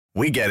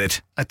We get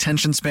it.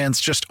 Attention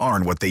spans just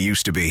aren't what they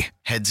used to be.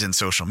 Heads in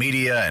social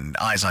media and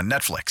eyes on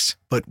Netflix.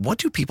 But what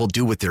do people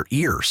do with their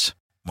ears?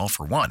 Well,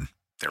 for one,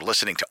 they're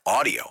listening to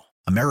audio.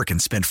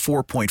 Americans spend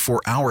 4.4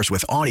 hours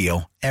with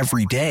audio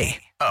every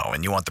day. Oh,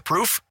 and you want the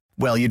proof?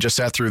 Well, you just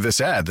sat through this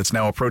ad that's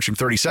now approaching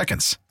 30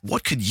 seconds.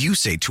 What could you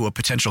say to a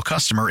potential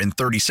customer in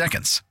 30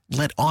 seconds?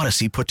 Let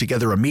Odyssey put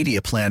together a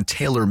media plan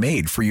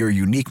tailor-made for your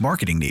unique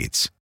marketing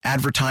needs.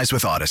 Advertise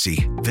with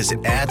Odyssey.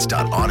 Visit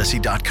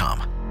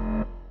ads.odyssey.com.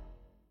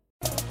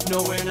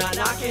 No, we're not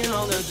knocking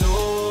on the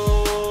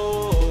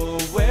door.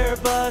 We're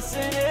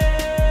busting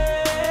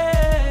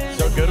in.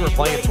 So good we're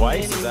playing it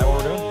twice? Is that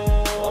what we're doing?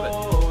 Love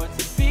it.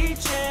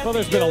 Well,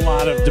 there's been a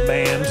lot of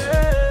demand.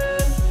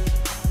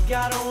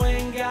 Gotta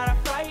win, gotta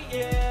fight,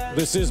 yeah.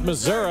 This is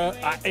Missouri.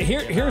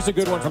 Here's a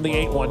good one from the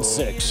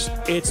 816.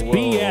 It's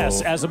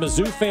BS. As a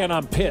Mizzou fan,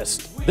 I'm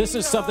pissed. This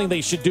is something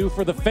they should do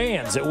for the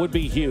fans. It would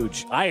be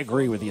huge. I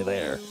agree with you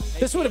there.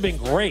 This would have been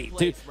great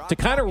to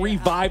kind of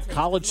revive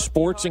college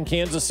sports in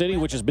Kansas City,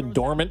 which has been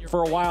dormant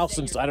for a while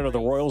since, I don't know, the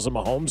Royals and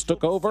Mahomes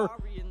took over.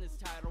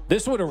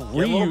 This would have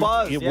would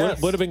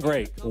have been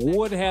great.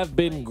 Would have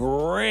been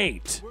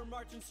great.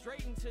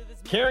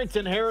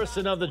 Carrington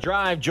Harrison of The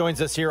Drive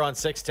joins us here on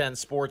 610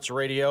 Sports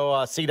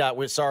Radio. C-Dot,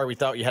 we're sorry we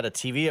thought you had a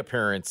TV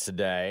appearance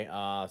today,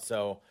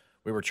 so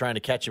we were trying to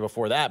catch you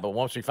before that. But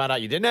once we found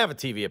out you didn't have a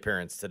TV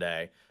appearance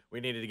today,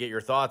 we needed to get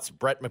your thoughts.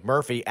 Brett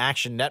McMurphy,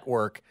 Action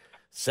Network,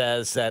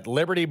 says that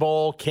Liberty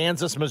Bowl,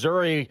 Kansas,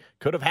 Missouri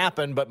could have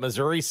happened, but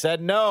Missouri said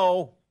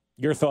no.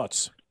 Your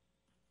thoughts?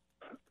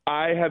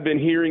 I have been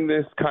hearing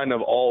this kind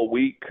of all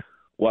week.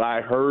 What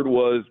I heard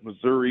was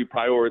Missouri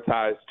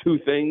prioritized two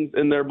things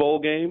in their bowl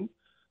game.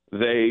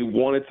 They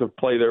wanted to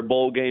play their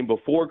bowl game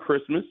before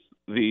Christmas.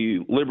 The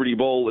Liberty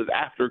Bowl is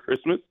after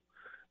Christmas.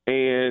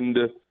 And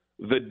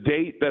the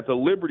date that the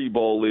Liberty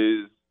Bowl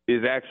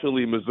is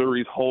actually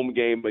Missouri's home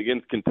game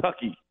against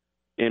Kentucky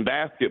in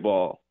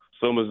basketball.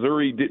 So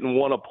Missouri didn't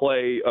want to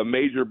play a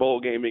major bowl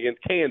game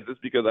against Kansas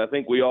because I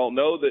think we all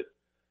know that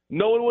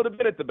no one would have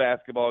been at the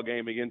basketball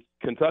game against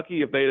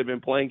Kentucky if they'd have been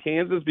playing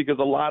Kansas because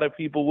a lot of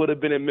people would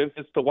have been in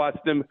Memphis to watch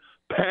them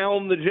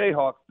pound the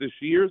Jayhawks this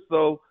year.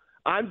 So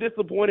I'm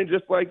disappointed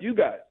just like you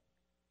guys.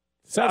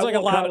 Sounds like a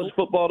lot of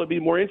football to be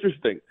more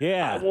interesting.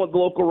 Yeah. I want the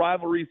local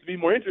rivalries to be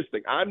more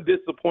interesting. I'm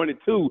disappointed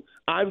too.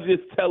 I'm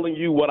just telling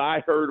you what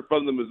I heard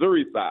from the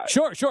Missouri side.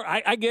 Sure.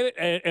 I get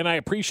it, and I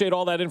appreciate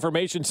all that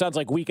information. Sounds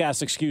like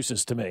weak-ass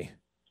excuses to me.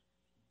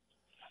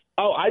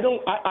 Oh, I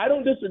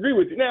don't disagree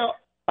with you. Now,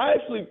 I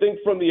actually think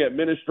from the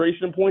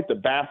administration point, the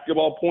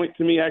basketball point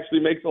to me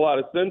actually makes a lot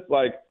of sense.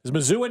 Like, is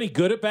Mizzou any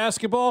good at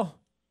basketball?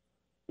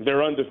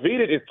 They're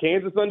undefeated. Is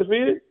Kansas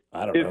undefeated?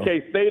 I don't know. Is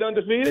K-State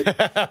undefeated?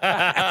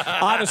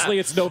 Honestly,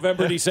 it's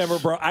November, December,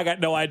 bro. I got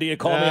no idea.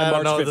 Call me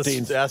on March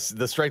 15th. That's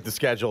the strength of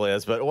schedule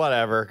is, but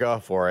whatever. Go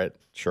for it.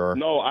 Sure.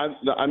 No,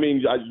 I mean,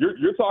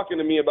 you're talking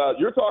to me about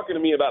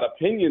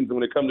opinions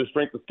when it comes to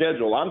strength of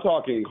schedule. I'm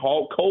talking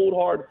cold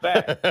hard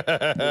facts.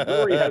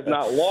 Missouri has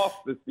not lost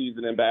this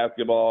season in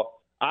basketball.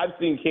 I've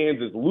seen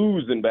Kansas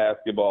lose in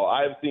basketball.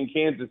 I've seen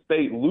Kansas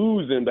State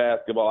lose in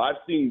basketball.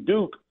 I've seen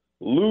Duke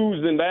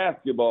lose in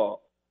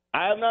basketball.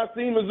 I have not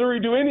seen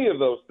Missouri do any of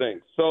those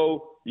things.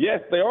 So,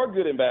 yes, they are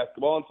good in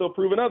basketball until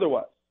proven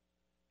otherwise.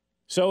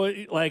 So,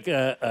 like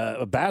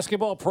a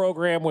basketball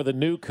program with a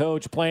new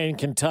coach playing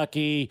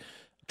Kentucky,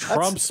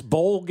 Trump's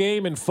bowl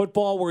game in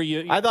football where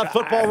you – I thought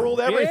football ruled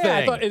everything. Yeah,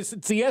 I thought it's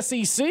the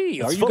SEC.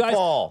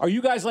 Are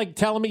you guys like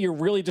telling me you're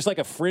really just like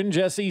a fringe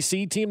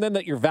SEC team then,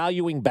 that you're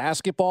valuing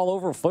basketball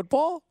over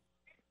football?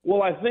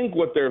 Well, I think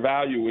what they're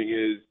valuing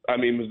is,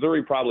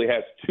 Missouri probably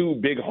has two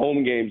big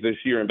home games this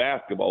year in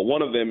basketball.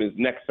 One of them is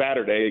next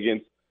Saturday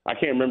against, I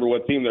can't remember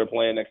what team they're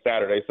playing next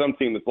Saturday, some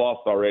team that's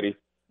lost already.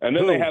 And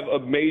then they have a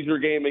major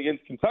game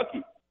against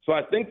Kentucky. So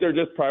I think they're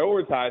just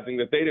prioritizing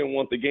that they didn't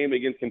want the game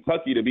against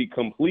Kentucky to be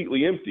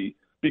completely empty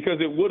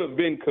because it would have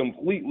been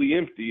completely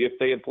empty if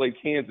they had played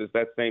Kansas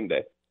that same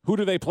day. Who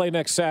do they play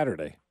next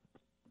Saturday?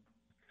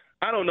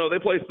 I don't know. They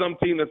play some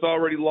team that's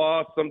already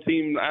lost. Some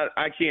team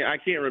I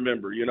can't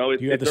remember. You know,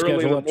 it's the early in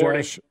schedule the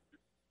morning. Josh?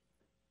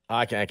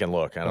 I can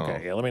look. I don't know.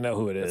 Yeah, let me know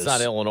who it is. It's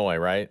not Illinois,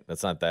 right?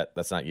 That's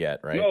not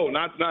yet, right? No,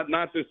 not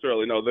this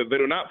early. No, they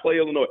do not play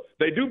Illinois.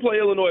 They do play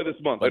Illinois this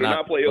month. They do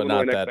not play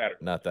Illinois next Saturday.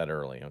 Not that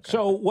early. Okay.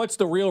 So what's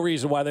the real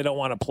reason why they don't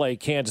want to play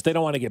Kansas? They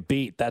don't want to get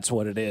beat. That's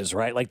what it is,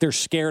 right? Like they're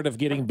scared of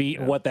getting beat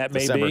and what that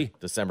may be.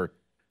 December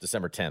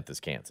 10th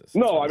is Kansas.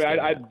 No,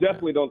 I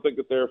definitely don't think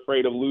that they're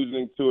afraid of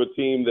losing to a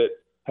team that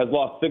has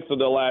lost 6 of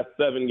their last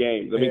 7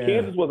 games.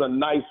 Kansas was a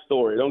nice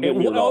story. Don't get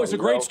me wrong. Oh, it's a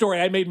great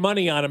story. I made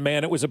money on him,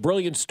 man. It was a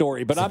brilliant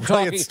story. But I'm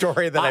talking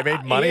story that I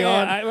made money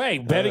on. Hey,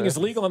 betting is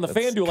legal on the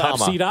FanDuel app.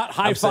 C-Dot,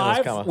 high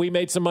five. We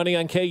made some money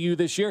on KU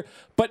this year.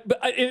 But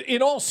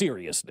in all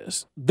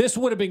seriousness, this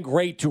would have been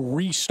great to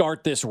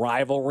restart this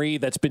rivalry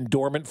that's been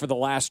dormant for the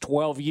last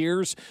 12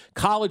 years.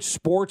 College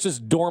sports is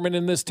dormant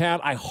in this town.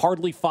 I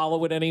hardly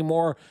follow it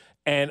anymore.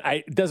 And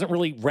it doesn't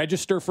really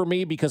register for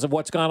me because of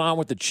what's gone on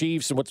with the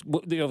Chiefs and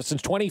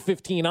since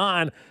 2015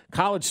 on,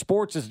 college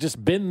sports has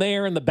just been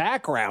there in the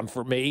background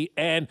for me.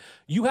 And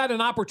you had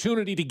an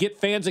opportunity to get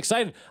fans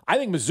excited. I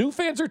think Mizzou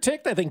fans are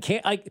ticked. I think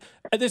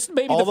this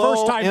may be the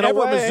first time ever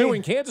Mizzou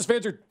and Kansas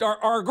fans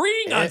are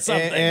agreeing on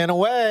something. In a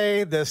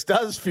way, this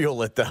does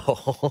fuel it,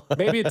 though.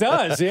 Maybe it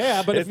does,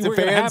 yeah. But if we're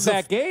going to have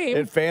that game,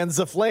 it fans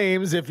the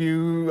flames if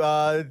you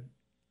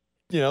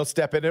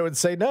step into it and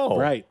say no.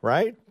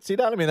 Right? See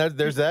that? I mean,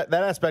 there's that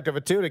aspect of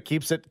it too. That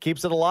keeps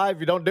it alive.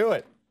 You don't do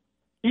it.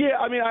 Yeah,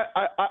 I mean,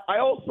 I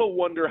also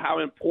wonder how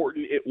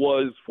important it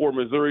was for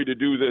Missouri to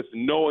do this,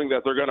 knowing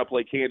that they're going to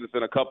play Kansas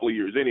in a couple of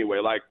years anyway.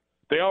 Like,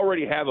 they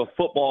already have a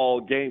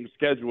football game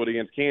scheduled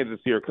against Kansas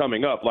here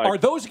coming up. Like, are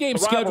those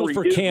games scheduled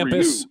for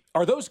campus? Renewed.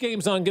 Are those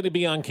games going to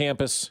be on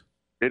campus?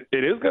 It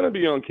is going to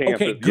be on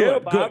campus. Okay,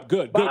 good,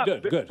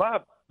 good.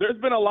 Bob, there's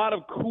been a lot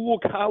of cool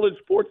college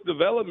sports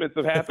developments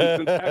that have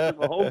happened since Patrick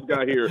Mahomes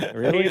got here.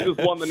 Really?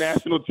 Kansas won the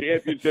national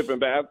championship in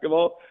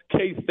basketball.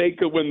 K-State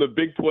could win the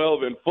Big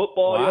 12 in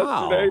football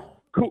yesterday.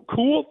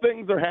 Cool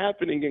things are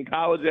happening in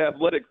college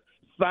athletics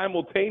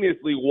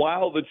simultaneously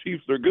while the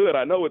Chiefs are good.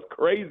 I know it's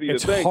crazy to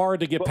think. It's hard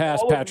to get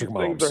past Patrick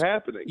Mahomes. Things are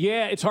happening.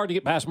 Yeah, it's hard to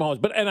get past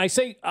Mahomes. And I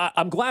say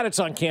I'm glad it's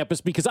on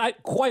campus because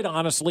quite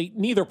honestly,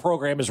 neither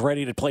program is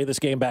ready to play this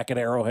game back at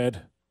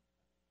Arrowhead.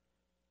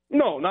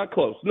 No, not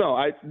close. No,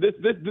 this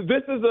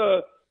is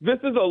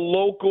a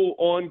local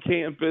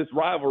on-campus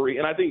rivalry,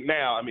 and I think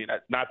now, I mean,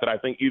 not that I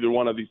think either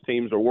one of these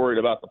teams are worried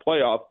about the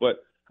playoffs, but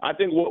I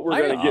think what we're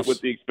going to get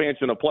with the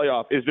expansion of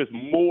playoff is just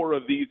more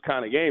of these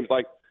kind of games.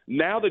 Like,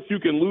 now that you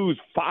can lose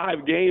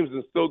 5 games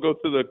and still go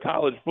to the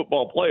college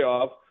football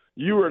playoff,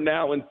 you are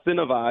now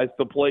incentivized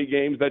to play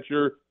games that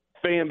your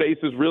fan base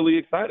is really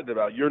excited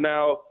about. You're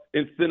now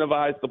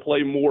incentivized to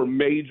play more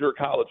major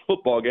college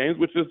football games,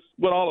 which is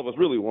what all of us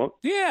really want.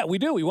 Yeah, we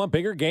do. We want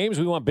bigger games.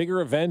 We want bigger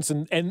events.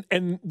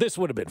 And this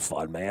would have been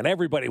fun, man.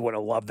 Everybody would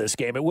have loved this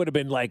game. It would have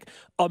been like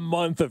a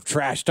month of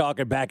trash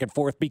talking back and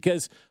forth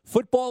because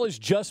football is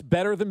just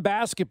better than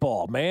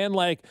basketball, man.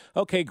 Like,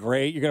 okay,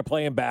 great. You're going to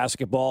play in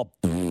basketball.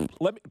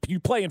 You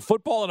play in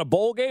football in a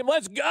bowl game?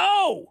 Let's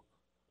go.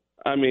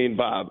 I mean,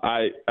 Bob,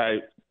 I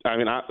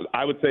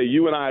would say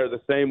you and I are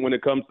the same when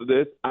it comes to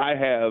this. I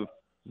have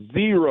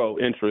zero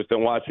interest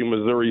in watching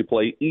Missouri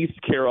play East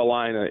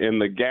Carolina in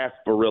the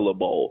Gasparilla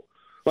Bowl.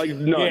 Like,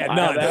 none. Yeah, none.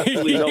 I have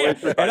absolutely no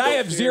interest. And I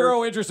have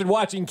zero interest in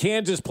watching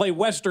Kansas play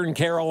Western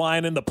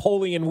Carolina in the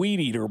Napoleon Weed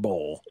Eater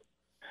Bowl.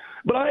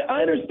 But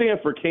I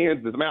understand for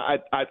Kansas. Man,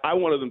 I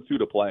wanted them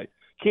to play.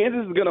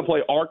 Kansas is going to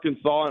play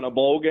Arkansas in a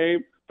bowl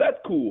game. That's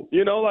cool.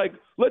 Like,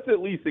 let's at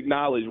least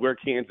acknowledge where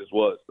Kansas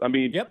was. I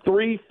mean,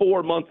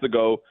 3-4 months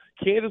ago,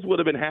 Kansas would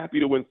have been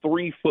happy to win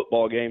 3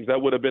 football games. That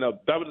would have been a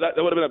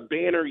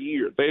banner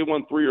year. They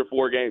won 3 or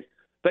 4 games.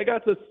 They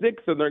got to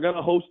 6, and they're going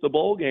to host a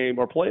bowl game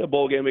or play a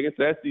bowl game against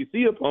the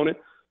SEC opponent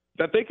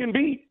that they can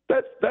beat.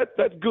 That's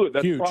good.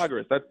 That's huge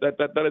progress. That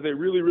is a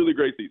really, really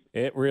great season.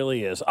 It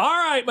really is. All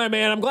right, my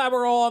man. I'm glad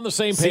we're all on the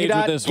same page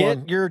with this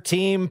one. Get your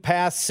team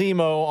past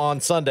SEMO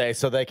on Sunday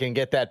so they can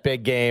get that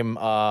big game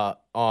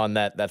on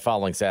that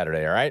following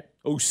Saturday. All right.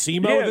 Oh,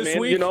 SEMO this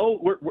week. You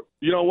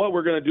know what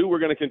we're going to do? We're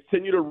going to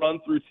continue to run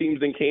through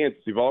teams in Kansas.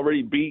 We've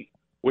already beat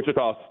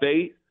Wichita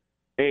State.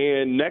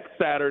 And next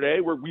Saturday,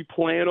 we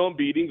plan on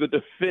beating the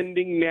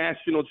defending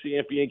national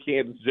champion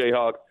Kansas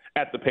Jayhawks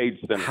at the Page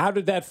Center. How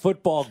did that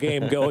football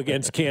game go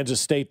against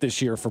Kansas State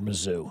this year for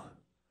Mizzou?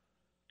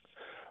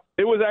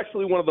 It was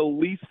actually one of the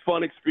least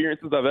fun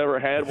experiences I've ever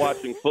had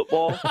watching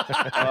football.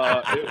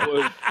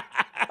 I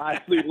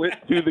actually went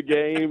to the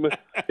game.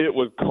 It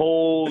was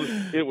cold.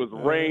 It was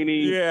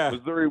rainy.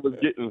 Missouri was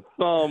getting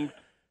thumped.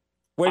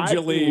 When'd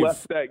you leave? I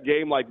left that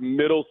game like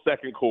middle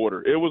second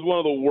quarter. It was one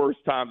of the worst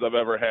times I've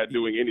ever had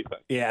doing anything.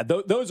 Yeah,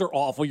 those are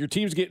awful. Your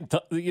team's getting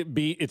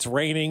beat. It's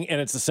raining,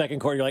 and it's the second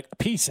quarter. You're like,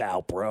 peace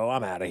out, bro.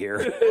 I'm out of here.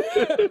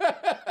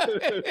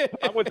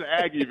 I went to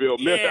Aggieville.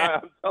 Yeah.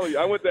 I'm telling you,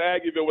 I went to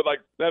Aggieville with like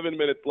 7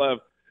 minutes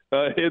left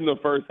in the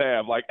first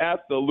half. Like,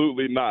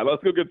 absolutely not.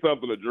 Let's go get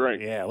something to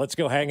drink. Yeah, let's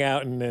go hang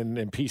out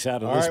and peace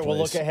out in all this right, place. We'll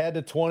look ahead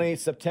to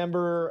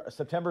September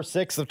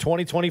 6th of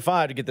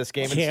 2025 to get this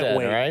game instead.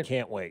 Wait. All right?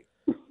 Can't wait.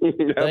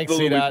 Thanks,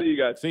 C-Dot. See you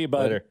guys. See you,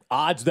 bud. Later.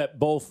 Odds that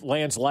both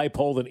Lance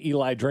Leipold and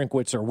Eli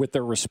Drinkwitz are with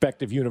their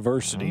respective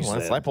universities.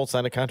 Lance Leipold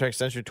signed a contract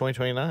extension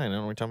 2029. I don't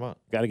know what we're talking about.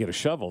 Got to get a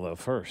shovel, though,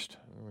 first.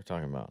 What are we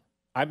talking about?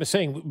 I'm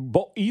saying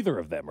either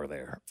of them are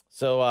there.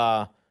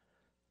 So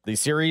the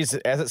series,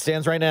 as it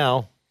stands right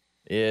now,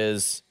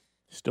 is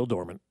still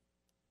dormant.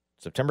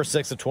 September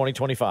 6th of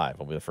 2025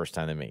 will be the first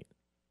time they meet.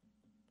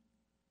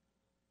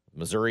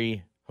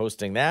 Missouri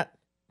hosting that.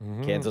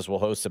 Mm-hmm. Kansas will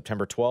host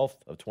September 12th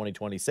of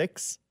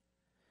 2026.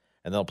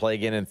 And they'll play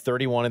again in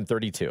 31 and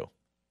 32.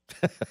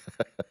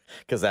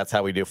 Because that's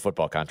how we do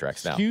football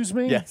contracts now. Excuse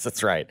me? Yes,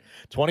 that's right.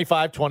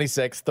 25,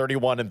 26,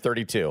 31, and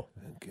 32.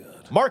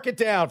 Good. Mark it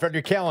down from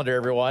your calendar,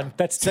 everyone.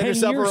 That's Send 10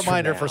 yourself years a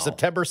reminder from for now.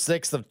 September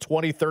 6th of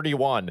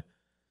 2031.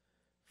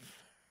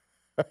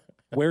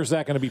 Where's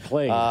that going to be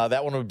played?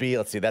 That one would be,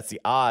 let's see, that's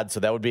the odd, so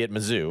that would be at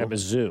Mizzou. At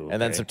Mizzou.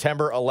 And then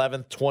September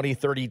 11th,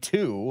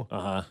 2032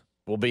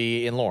 will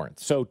be in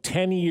Lawrence. So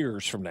 10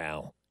 years from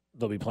now,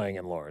 they'll be playing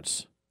in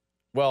Lawrence.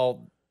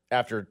 Well,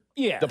 after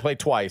they'll play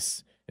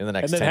twice in the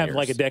next 10 years. And then have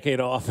like a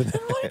decade off. And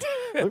then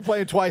they'll be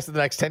playing twice in the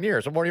next 10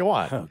 years. What more do you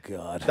want? Oh,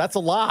 God. That's a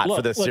lot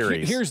for this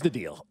series. Here's the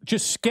deal.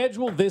 Just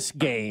schedule this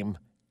game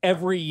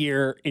every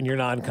year in your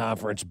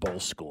non-conference bowl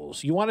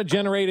schools. You want to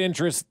generate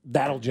interest,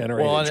 that'll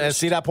generate interest. Well, and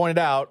CDOT pointed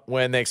out,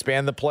 when they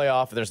expand the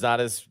playoff, there's not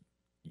as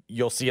 –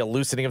 you'll see a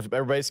loosening of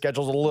everybody's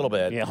schedules a little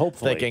bit. Yeah,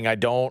 hopefully. Thinking I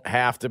don't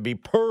have to be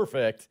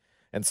perfect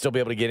and still be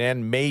able to get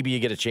in. Maybe you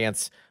get a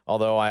chance,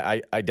 although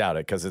I doubt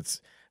it, because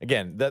it's –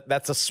 again,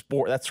 that's a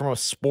sport. That's from a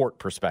sport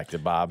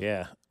perspective, Bob.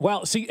 Yeah.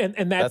 Well, see,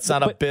 and that's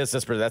not a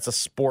business, but that's a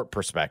sport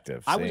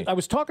perspective. I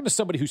was talking to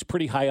somebody who's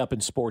pretty high up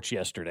in sports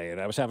yesterday, and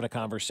I was having a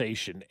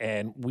conversation,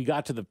 and we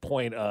got to the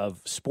point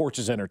of sports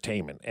is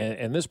entertainment.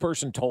 And this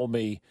person told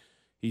me,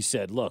 he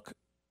said, look,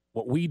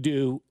 what we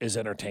do is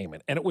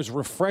entertainment. And it was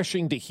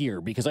refreshing to hear,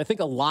 because I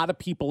think a lot of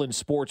people in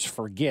sports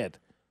forget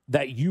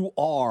that you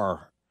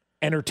are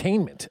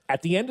entertainment.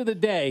 At the end of the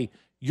day,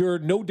 you're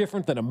no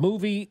different than a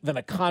movie, than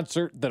a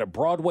concert, than a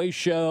Broadway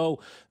show,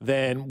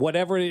 than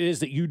whatever it is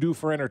that you do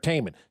for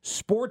entertainment.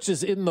 Sports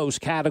is in those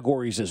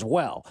categories as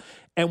well.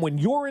 And when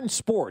you're in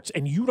sports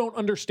and you don't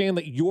understand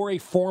that you're a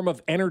form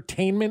of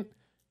entertainment,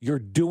 you're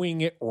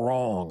doing it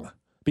wrong,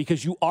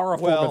 because you are a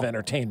form of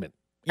entertainment.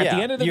 At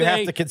the end of the day,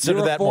 have to consider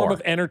you're that a form more.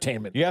 of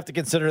entertainment. You have to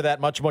consider that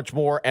much, much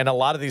more, and a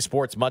lot of these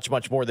sports much,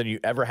 much more than you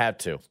ever had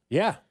to.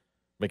 Yeah.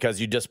 Because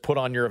you just put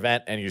on your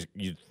event and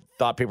you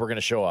thought people were going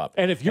to show up.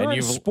 And if you're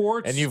in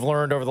sports... And you've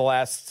learned over the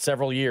last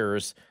several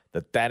years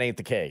that ain't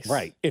the case.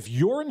 Right. If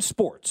you're in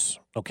sports,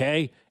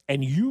 okay,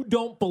 and you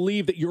don't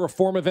believe that you're a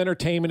form of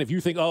entertainment, if you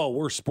think, oh,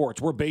 we're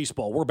sports, we're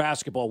baseball, we're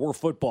basketball, we're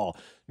football.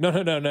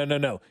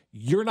 No.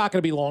 You're not going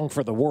to be long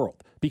for the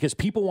world, because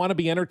people want to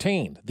be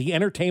entertained. The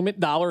entertainment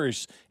dollar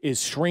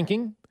is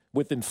shrinking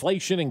with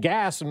inflation and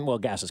gas, and well,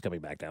 gas is coming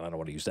back down. I don't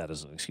want to use that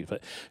as an excuse,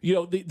 but you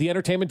know, the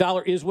entertainment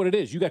dollar is what it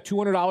is. You got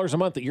 $200 a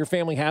month that your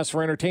family has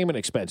for entertainment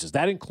expenses.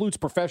 That includes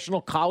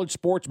professional college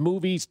sports,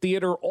 movies,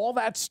 theater, all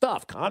that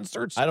stuff,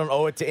 concerts. I don't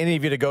owe it to any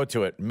of you to go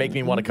to it. Make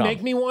me want to come.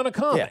 Make me want to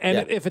come. Yeah,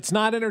 and if it's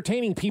not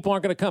entertaining, people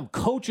aren't going to come.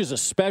 Coaches,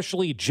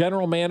 especially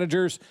general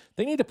managers,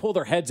 they need to pull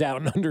their heads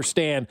out and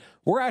understand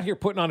we're out here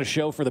putting on a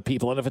show for the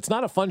people. And if it's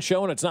not a fun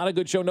show and it's not a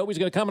good show, nobody's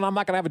going to come, and I'm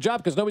not going to have a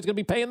job because nobody's going to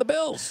be paying the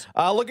bills.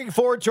 Looking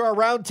forward to our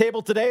roundtable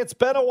today. It's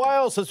been a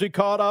while since we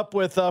caught up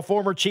with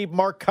former Chief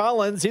Mark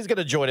Collins. He's going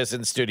to join us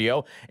in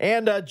studio.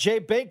 And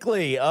Jay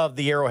Binkley of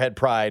the Arrowhead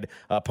Pride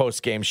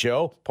post-game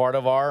show, part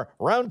of our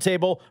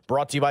roundtable,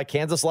 brought to you by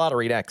Kansas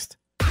Lottery. Next.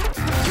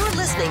 You're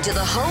listening to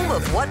the home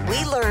of What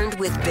We Learned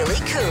with Billy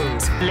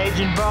Coons.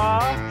 Legend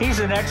Bob, he's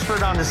an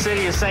expert on the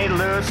city of St.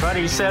 Louis, but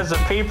he says the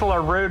people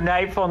are rude and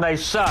hateful and they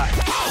suck.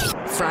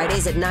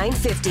 Fridays at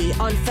 9:50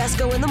 on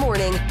Fesco in the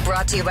Morning,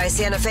 brought to you by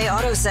Santa Fe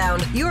Auto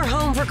Sound, your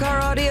home for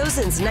car audio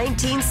since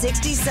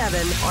 1967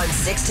 on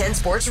 610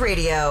 Sports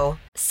Radio.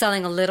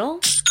 Selling a little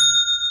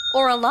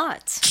or a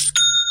lot?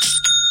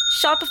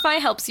 Shopify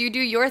helps you do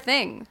your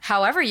thing,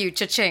 however you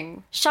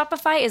cha-ching.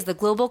 Shopify is the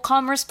global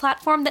commerce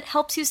platform that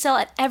helps you sell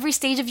at every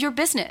stage of your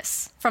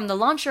business. From the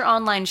launch your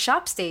online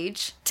shop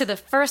stage, to the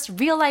first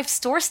real-life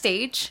store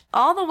stage,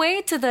 all the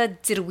way to the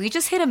did we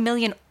just hit 1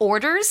 million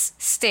orders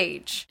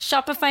stage.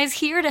 Shopify's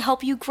here to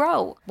help you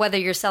grow. Whether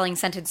you're selling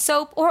scented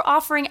soap or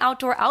offering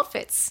outdoor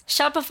outfits,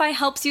 Shopify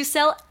helps you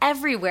sell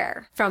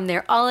everywhere. From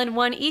their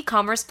all-in-one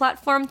e-commerce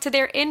platform to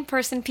their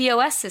in-person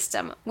POS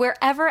system,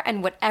 wherever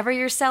and whatever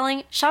you're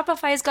selling,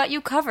 Shopify's got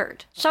you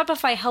covered.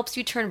 Shopify helps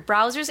you turn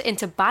browsers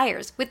into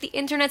buyers with the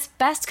internet's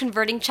best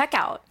converting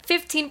checkout.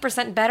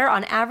 15% better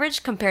on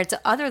average compared to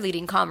other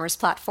leading commerce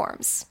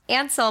platforms.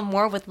 And sell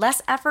more with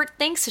less effort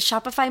thanks to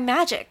Shopify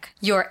Magic,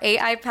 your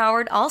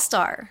AI-powered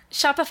all-star.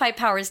 Shopify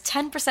powers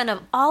 10%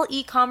 of all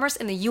e-commerce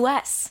in the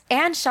U.S.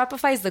 And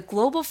Shopify is the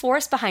global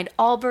force behind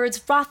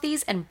Allbirds,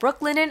 Rothy's, and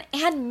Brooklinen,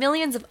 and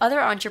millions of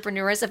other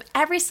entrepreneurs of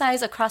every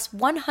size across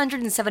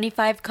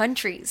 175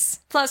 countries.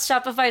 Plus,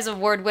 Shopify's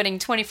award-winning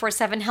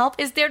 24/7 help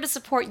is there to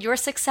support your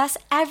success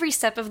every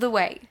step of the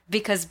way.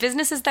 Because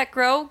businesses that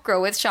grow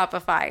with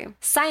Shopify.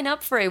 Sign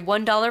up for a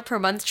 $1 per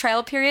month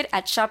trial period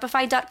at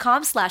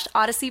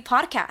shopify.com/Odyssey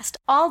Podcast,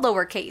 all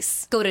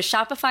lowercase. Go to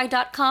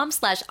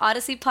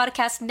shopify.com/Odyssey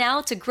Podcast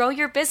now to grow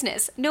your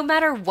business, no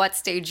matter what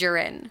stage you're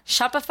in.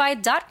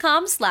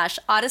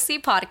 Shopify.com/Odyssey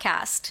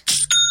Podcast.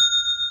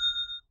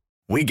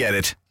 We get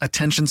it.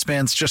 Attention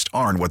spans just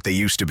aren't what they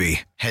used to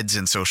be. Heads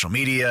in social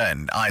media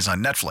and eyes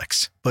on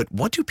Netflix. But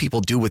what do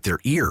people do with their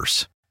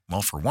ears?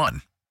 Well, for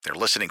one, they're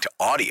listening to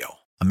audio.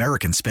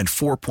 Americans spend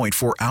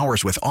 4.4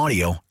 hours with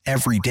audio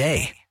every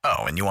day. Oh,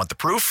 and you want the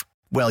proof?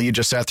 Well, you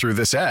just sat through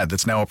this ad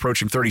that's now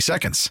approaching 30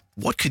 seconds.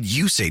 What could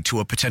you say to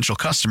a potential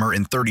customer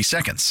in 30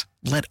 seconds?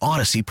 Let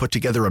Odyssey put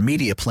together a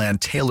media plan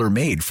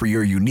tailor-made for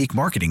your unique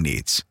marketing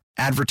needs.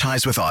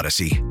 Advertise with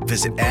Odyssey.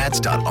 Visit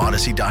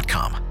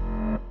ads.odyssey.com.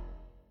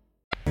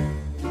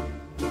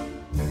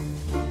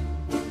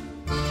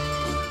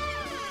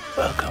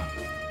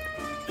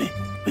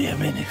 We have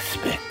been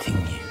expecting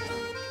you.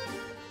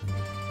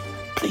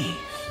 Please,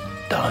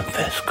 Don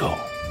Fesco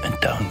and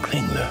Don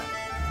Klingler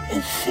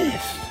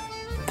insist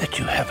that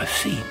you have a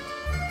seat.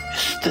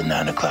 It's the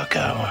 9 o'clock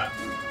hour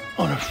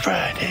on a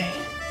Friday.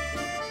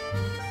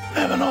 I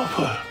have an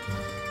offer.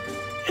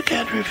 You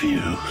got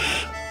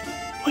reviews.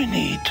 We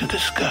need to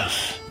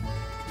discuss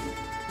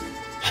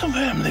some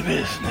family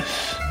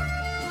business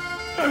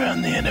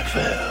around the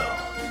NFL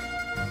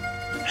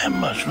and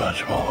much,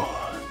 much more.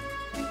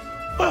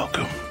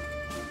 Welcome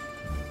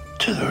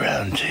to the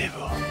round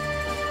table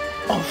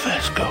on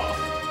Fesco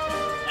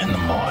in the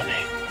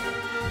morning.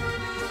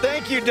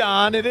 Thank you,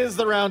 Don. It is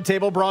the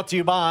Roundtable brought to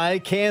you by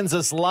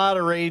Kansas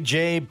Lottery.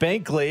 Jay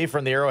Binkley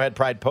from the Arrowhead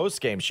Pride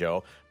postgame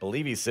show.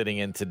 Believe he's sitting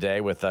in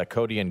today with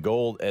Cody and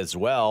Gold as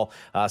well.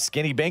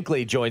 Skinny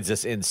Binkley joins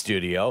us in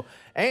studio.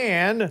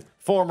 And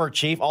former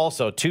Chief,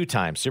 also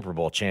two-time Super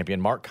Bowl champion,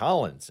 Mark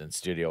Collins in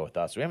studio with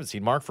us. We haven't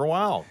seen Mark for a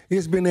while.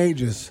 It's been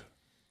ages.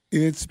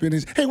 It's been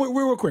his. Hey, wait,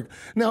 real quick.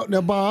 Now,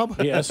 Bob.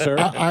 Yes, sir.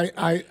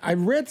 I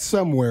read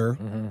somewhere.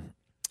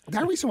 Did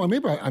I read somewhere?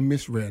 Maybe I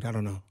misread. I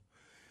don't know.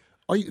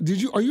 Are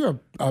you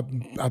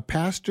a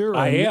pastor? Or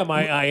I am.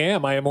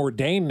 I am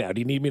ordained now.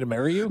 Do you need me to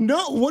marry you?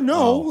 No. Well,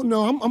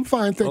 no. I'm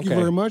fine. Thank you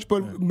very much.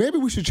 But maybe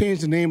we should change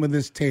the name of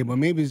this table.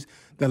 Maybe it's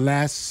the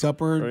Last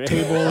Supper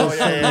table or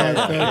something like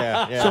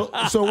that.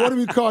 Yeah. So what do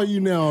we call you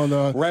now?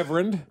 The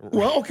Reverend.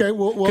 Well, okay.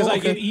 Well, because I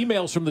get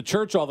emails from the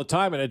church all the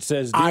time, and it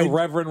says, "Dear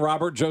Reverend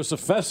Robert Joseph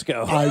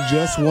Fesco." I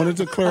just wanted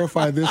to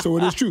clarify this, so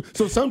it is true.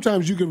 So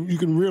sometimes you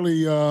can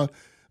really.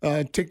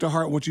 Take to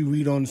heart what you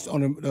read on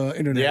the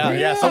internet. Yeah, right?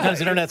 yeah. Sometimes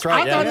the internet's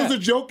right. I thought it was a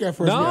joke at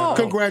first. No.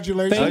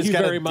 Congratulations. Thank you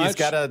very much. He's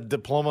got a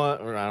diploma.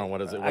 Or I don't know,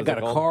 what is it? I got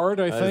a card,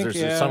 I think.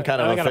 There's some kind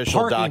of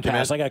official document.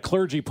 Pass. I got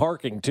clergy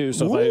parking, too,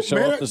 so if I show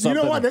up to something.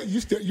 You know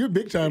what? You're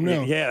big time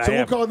now. Yeah, so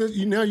we'll call this,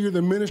 now you're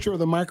the minister of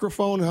the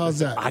microphone. How's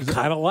that? I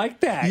kind of like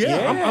that.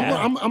 Yeah.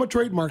 I'm going to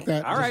trademark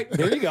that. All right.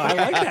 There you go. I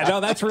like that.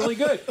 No, that's really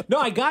good. No,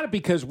 I got it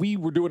because we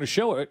were doing a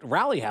show at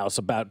Rally House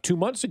about 2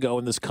 months ago,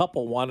 and this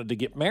couple wanted to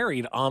get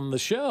married on the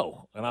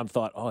show. And I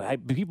thought,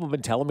 people have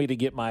been telling me to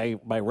get my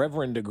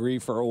reverend degree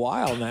for a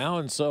while now,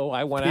 and so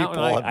I went out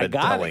and I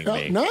got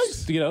it.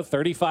 Nice.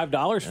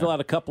 $35. Fill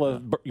out a couple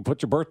of. You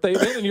put your birthday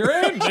in, and you're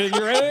in. And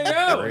you're ready to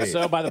go. Great.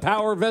 So by the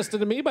power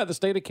vested in me by the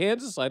state of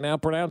Kansas, I now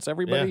pronounce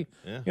everybody,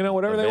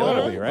 whatever they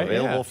want to be. Right?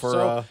 Available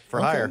for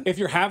hire. If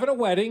you're having a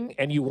wedding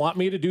and you want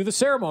me to do the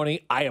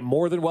ceremony, I am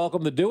more than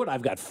welcome to do it.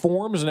 I've got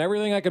forms and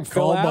everything I can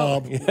fill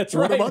out. Bob. That's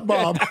right. What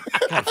about Bob?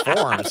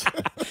 Forms.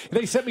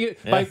 They sent me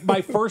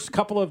my first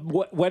couple of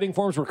wedding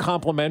forms were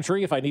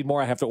complimentary. If I need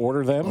more, I have to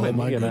order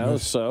them.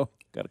 So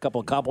got a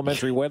couple of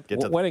complimentary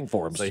wedding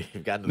forms. So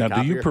you've got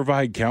now, do you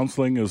provide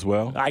counseling as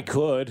well? I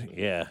could,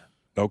 yeah.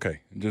 Okay,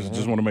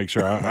 just want to make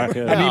sure. I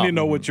need to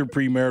know what your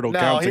premarital counseling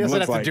looks like. No, he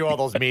doesn't have to do all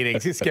those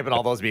meetings. He's skipping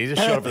all those meetings. He's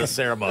just showing up for the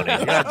ceremony.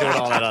 You're not doing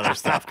all that other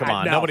stuff. Come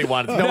on, nobody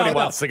wants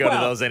to go to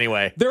those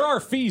anyway. There are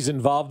fees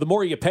involved. The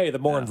more you pay, the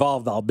more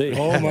involved I'll be.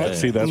 Oh my!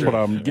 See, that's what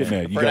I'm getting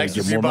at. You for got an to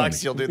extra get few more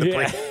bucks, money.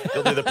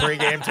 you'll do the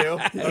pregame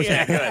too.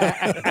 Okay,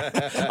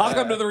 good. I'll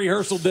come to the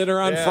rehearsal dinner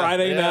on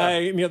Friday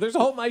night. There's a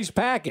whole nice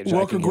package.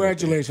 Well,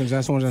 congratulations.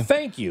 That's one.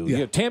 Thank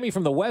you. Tammy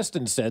from the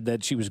Weston said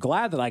that she was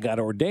glad that I got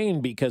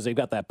ordained because they've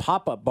got that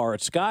pop-up bar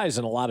at Skies,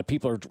 and a lot of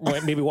people are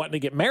maybe wanting to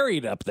get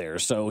married up there.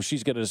 So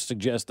she's going to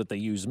suggest that they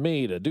use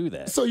me to do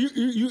that. So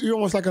you're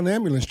almost like an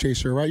ambulance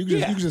chaser, right? You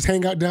can just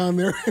hang out down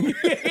there. And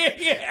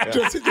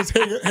just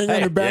hang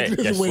on the back.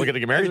 Yes, we're going to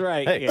get married. That's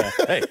right.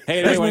 Hey,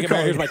 hey, want to get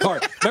married? Here's my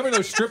card. Remember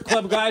those strip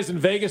club guys in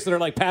Vegas that are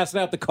like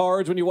passing out the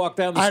cards when you walk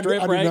down the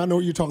strip, I right? do not know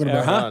what you're talking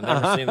about. I've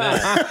never seen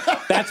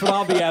that. That's what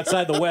I'll be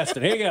outside the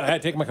Weston. Here you go. I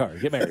had to take my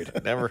card. Get married.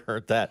 Never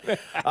heard that.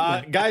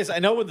 Guys, I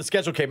know when the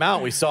schedule came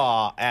out, we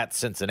saw at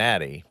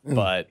Cincinnati,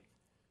 but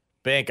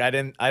Bink, I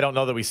don't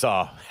know that we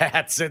saw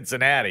at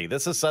Cincinnati.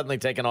 This is suddenly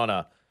taking on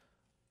a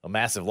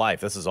massive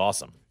life. This is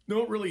awesome.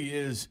 No, it really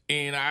is.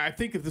 And I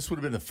think if this would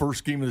have been the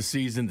first game of the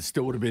season, it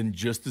still would have been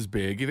just as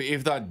big,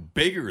 if not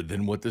bigger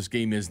than what this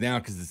game is now,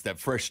 because it's that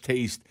fresh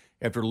taste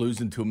after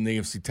losing to them in the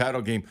AFC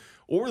title game.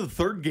 Or the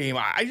third game,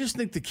 I just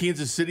think the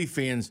Kansas City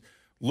fans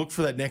look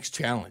for that next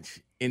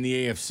challenge in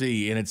the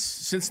AFC, and it's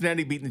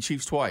Cincinnati beating the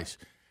Chiefs twice.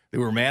 They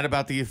were mad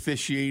about the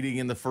officiating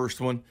in the first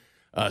one.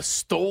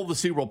 Stole the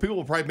Super Bowl. People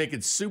were probably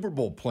making Super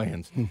Bowl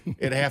plans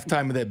at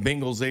halftime of that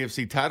Bengals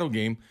AFC title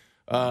game,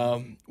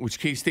 which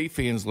K-State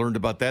fans learned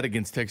about that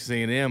against Texas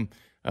A&M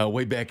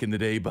way back in the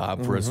day,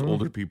 Bob, for us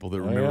older people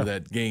that remember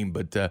that game.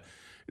 But,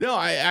 no,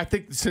 I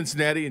think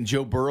Cincinnati and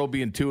Joe Burrow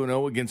being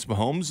 2-0 against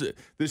Mahomes,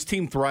 this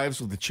team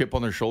thrives with a chip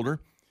on their shoulder.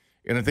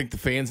 And I think the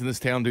fans in this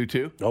town do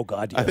too. Oh,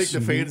 God, yes. I think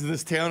the fans in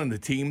this town and the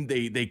team,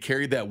 they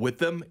carry that with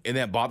them, and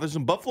that bothers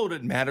them. Buffalo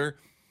didn't matter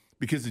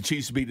because the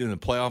Chiefs beat in the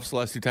playoffs the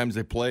last two times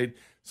they played.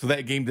 So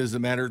that game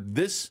doesn't matter.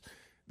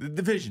 The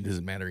division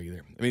doesn't matter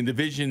either. I mean,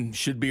 division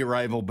should be a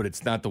rival, but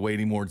it's not the way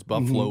anymore. It's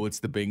Buffalo. It's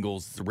the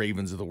Bengals. It's the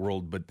Ravens of the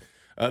world. But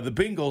the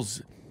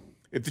Bengals,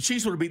 If the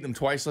Chiefs would have beaten them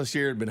twice last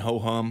year, it'd been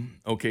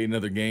ho-hum, okay,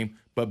 another game.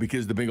 But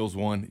because the Bengals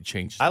won, it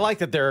changed. I like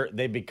that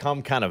they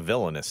become kind of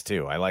villainous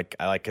too. I like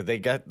cause they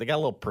got a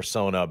little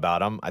persona about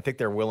them. I think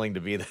they're willing to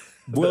be the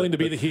heel.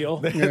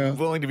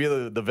 Willing to be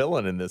the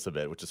villain in this a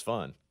bit, which is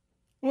fun.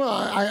 Well,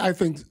 I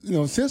think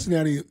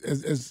Cincinnati,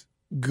 as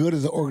good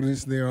as the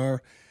organization they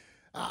are,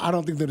 I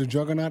don't think they're the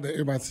juggernaut that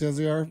everybody says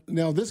they are.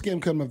 Now, this game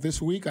coming up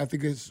this week, I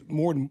think it's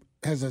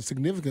has a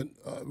significant,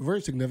 very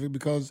significant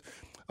because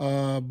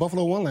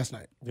Buffalo won last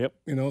night. Yep.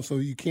 So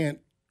you can't,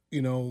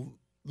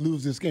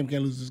 lose this game.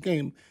 Can't lose this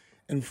game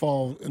and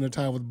fall in a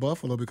tie with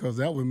Buffalo because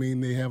that would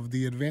mean they have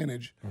the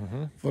advantage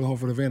for the home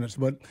field advantage.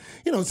 But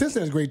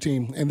Cincinnati's a great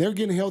team and they're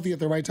getting healthy at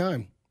the right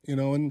time.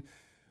 And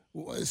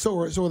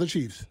so are the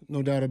Chiefs,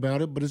 no doubt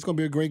about it. But it's going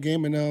to be a great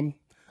game, and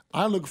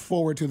I look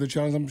forward to the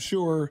challenge. I'm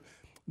sure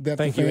that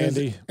the fans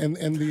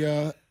and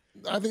the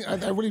I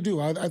really do.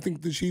 I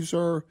think the Chiefs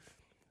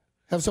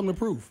have something to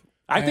prove.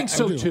 I think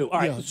so too. All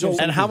right. Yeah,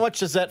 and how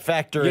much does that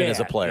factor in as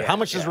a player? How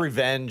much does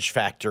revenge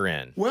factor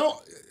in?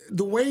 Well,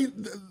 the way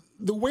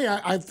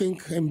I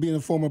think, and being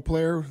a former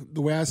player,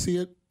 the way I see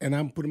it, and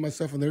I'm putting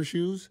myself in their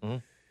shoes,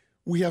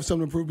 we have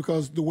something to prove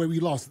because the way we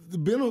lost. The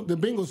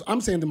Bengals, I'm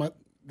saying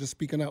just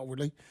speaking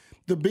outwardly,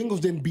 the Bengals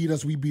didn't beat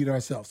us, we beat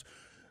ourselves.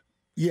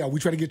 Yeah, we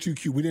try to get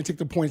QQ. We didn't take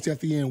the points at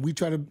the end. We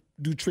try to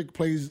do trick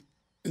plays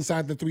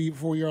inside the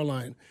 3-4 yard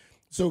line.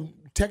 So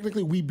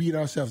technically, we beat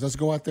ourselves. Let's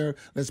go out there.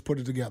 Let's put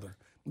it together.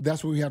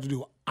 That's what we have to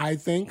do. I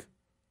think,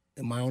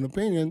 in my own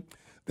opinion,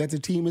 that the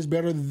team is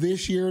better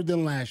this year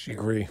than last year.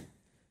 Agree.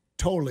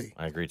 Totally.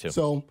 I agree, too.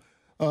 So,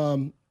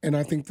 and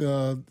I think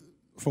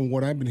from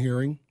what I've been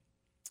hearing,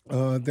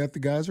 that the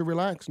guys are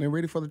relaxed and they're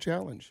ready for the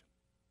challenge.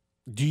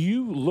 Do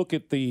you look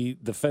at the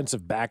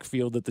defensive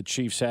backfield that the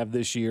Chiefs have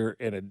this year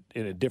in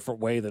a different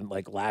way than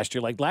like last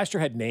year? Like last year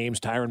had names,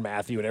 Tyrann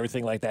Mathieu and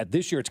everything like that.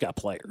 This year it's got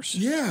players.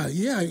 Yeah.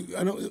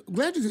 I know.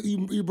 Glad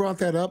you brought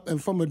that up.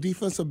 And from a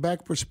defensive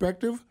back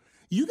perspective,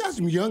 you got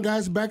some young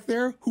guys back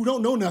there who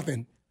don't know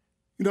nothing.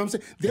 You know what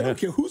I'm saying? They don't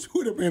care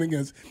who they're playing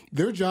against.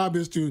 Their job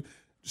is to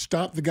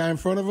stop the guy in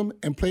front of them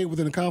and play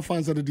within the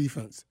confines of the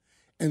defense.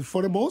 And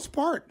for the most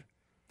part,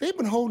 they've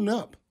been holding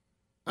up.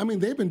 I mean,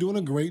 they've been doing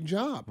a great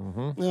job.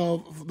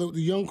 The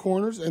young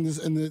corners and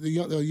the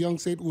young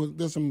safety,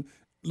 there's some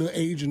little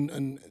age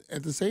and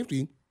at the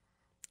safety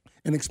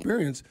and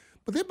experience,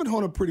 but they've been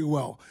holding up pretty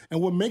well. And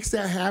what makes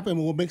that happen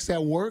and what makes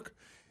that work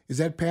is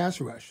that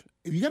pass rush.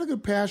 If you got a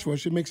good pass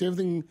rush, it makes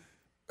everything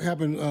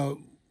happen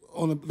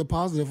on the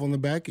positive on the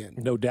back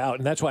end. No doubt.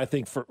 And that's why I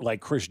think for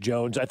like Chris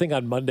Jones, I think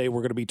on Monday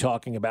we're going to be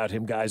talking about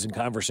him, guys, in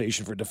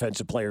conversation for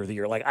Defensive Player of the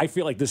Year. Like, I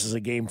feel like this is a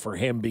game for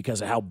him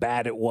because of how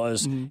bad it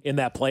was in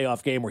that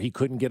playoff game where he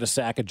couldn't get a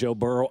sack of Joe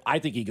Burrow. I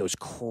think he goes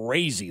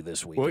crazy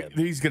this weekend.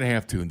 Well, he's going to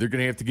have to. They're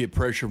going to have to get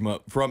pressure from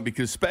up front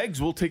because Spags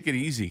will take it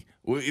easy.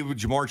 With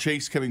Jamar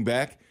Chase coming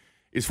back,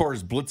 as far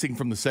as blitzing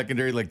from the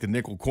secondary, like the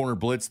nickel corner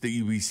blitz that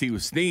we see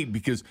with Snead,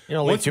 because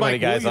leave too many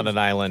guys on an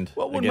island.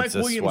 Well, when Mike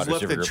Williams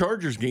left the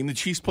Chargers game, the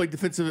Chiefs played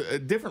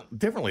defensive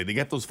differently. They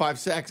got those 5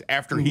 sacks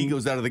after he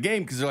goes out of the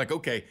game because they're like,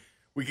 okay,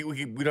 we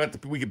don't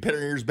have to. We can pin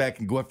our ears back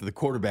and go after the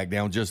quarterback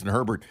now, Justin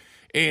Herbert.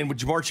 And with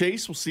Jamar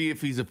Chase, we'll see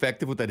if he's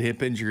effective with that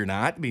hip injury or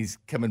not. I mean, he's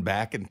coming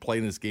back and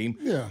playing this game.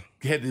 Yeah,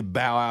 he had to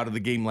bow out of the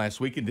game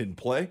last week and didn't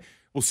play.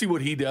 We'll see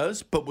what he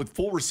does, but with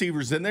full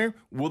receivers in there,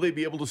 will they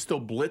be able to still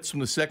blitz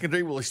from the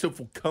secondary? Will they still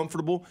feel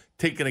comfortable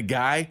taking a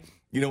guy,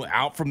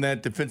 out from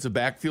that defensive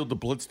backfield to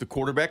blitz the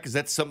quarterback? Because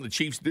that's something the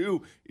Chiefs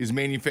do, is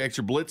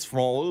manufacture blitz from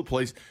all over the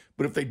place.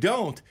 But if they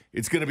don't,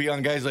 it's going to be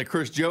on guys like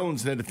Chris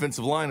Jones and that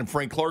defensive line and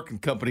Frank Clark and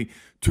company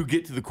to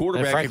get to the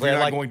quarterback. Frankly, if you're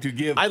not going to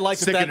give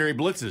secondary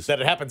blitzes.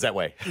 That it happens that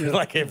way. Yeah.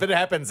 Like if it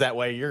happens that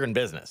way, you're in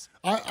business.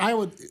 I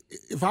would,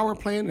 if I were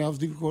playing,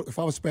 and if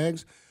I was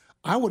Spags,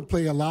 I would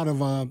play a lot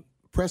of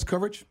press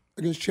coverage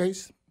against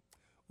Chase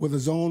with a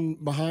zone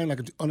behind, like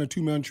on a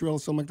 2-man trail or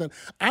something like that.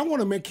 I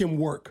want to make him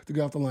work to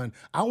get off the line.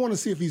 I want to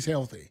see if he's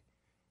healthy.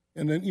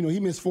 And then, he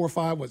missed 4 or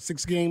 5,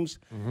 6 games.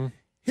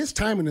 His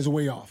timing is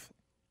way off.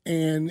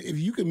 And if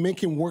you can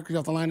make him work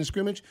off the line of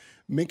scrimmage,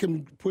 make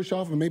him push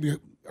off and maybe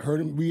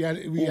hurt him,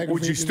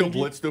 would you still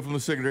blitz from the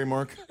secondary,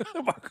 Mark?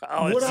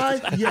 Would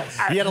I? Yes.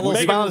 He had a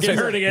little smile and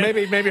hurt again.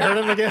 Maybe hurt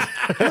him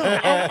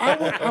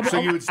again. So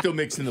you would still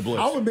mix in the blitz?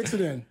 I would mix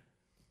it in.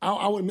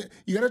 I would.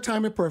 You got to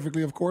time it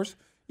perfectly, of course.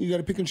 You got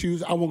to pick and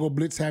choose. I won't go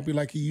blitz happy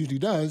like he usually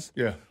does.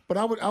 Yeah. But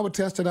I would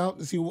test it out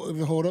and see if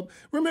it hold up.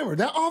 Remember,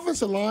 that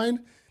offensive line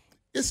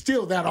is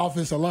still that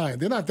offensive line.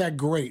 They're not that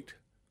great.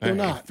 They're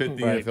not. Fit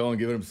the NFL and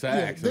giving him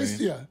sacks.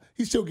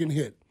 He's still getting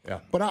hit.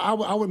 Yeah. But I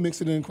would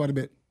mix it in quite a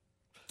bit.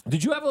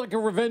 Did you have like a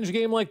revenge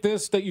game like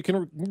this that you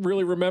can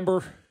really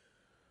remember?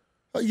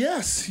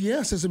 Yes.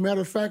 As a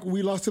matter of fact,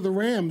 we lost to the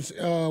Rams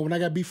when I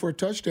got beat for a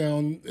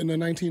touchdown in the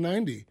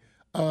 1990.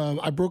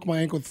 I broke my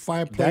ankle with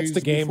 5 plays. That's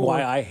the game before.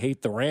 why I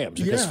hate the Rams,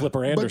 because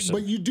Flipper Anderson.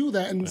 But you do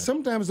that, and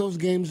sometimes those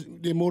games,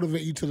 they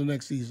motivate you to the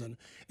next season.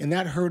 And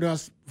that hurt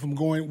us from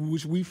going,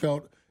 which we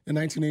felt in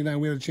 1989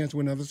 we had a chance to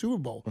win another Super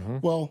Bowl.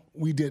 Well,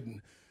 we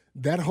didn't.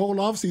 That whole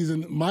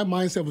offseason, my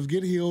mindset was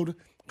get healed,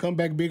 come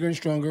back bigger and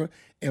stronger.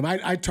 And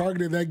I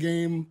targeted that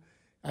game.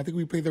 I think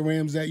we played the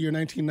Rams that year,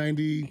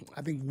 1990,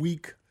 I think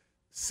week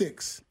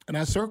 6, and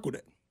I circled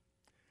it.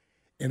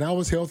 And I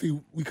was healthy.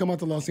 We come out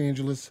to Los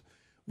Angeles.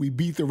 We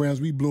beat the Rams.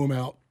 We blew them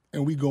out,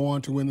 and we go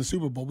on to win the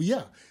Super Bowl. But,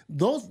 yeah,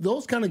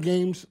 those kind of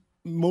games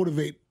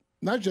motivate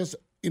not just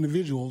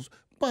individuals,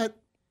 but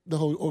the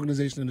whole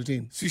organization and the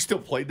team. So you still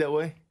played that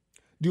way?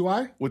 Do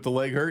I? With the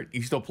leg hurt?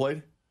 You still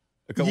played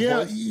a couple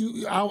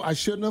plays? I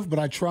shouldn't have, but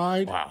I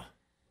tried. Wow.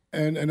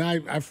 And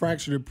I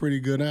fractured it pretty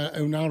good. I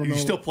don't know. You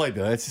still played,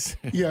 though. That's just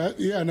yeah,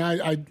 and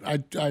I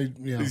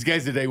These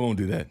guys today won't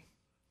do that.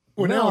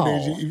 Well,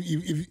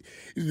 nowadays,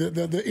 if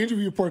the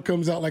injury report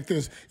comes out like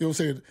this, it'll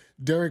say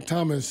Derek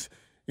Thomas,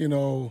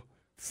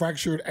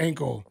 fractured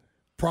ankle,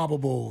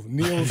 probable.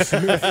 Neil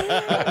Smith,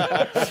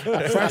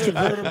 fractured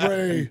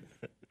vertebrae,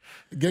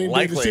 game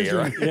day decision.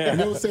 Right? Yeah. And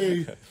it'll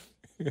say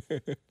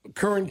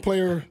current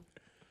player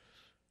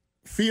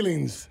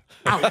feelings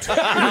out. What the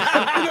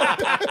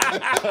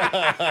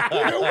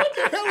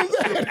hell is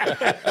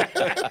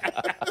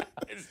that?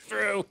 It's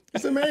true.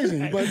 It's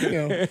amazing, but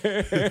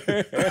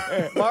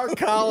Mark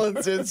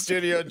Collins in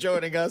studio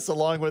joining us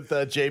along with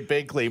Jay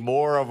Binkley.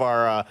 More of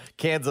our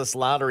Kansas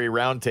Lottery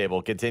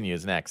Roundtable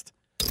continues next.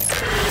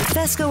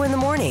 Fesco in the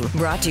Morning,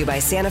 brought to you by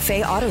Santa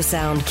Fe Auto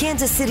Sound,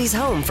 Kansas City's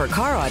home for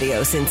car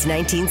audio since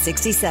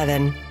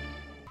 1967.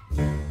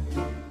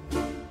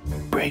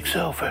 Break's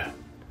over.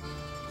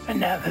 And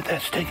now that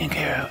that's taken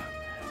care of,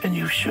 and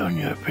you've shown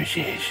your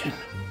appreciation,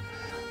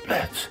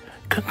 let's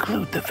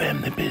conclude the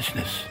family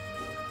business.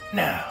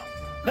 Now,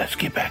 let's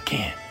get back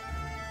in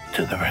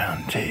to the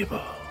round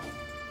table.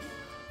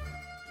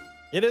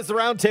 It is the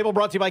Roundtable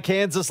brought to you by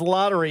Kansas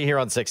Lottery here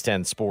on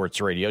 610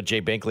 Sports Radio.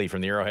 Jay Binkley from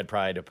the Arrowhead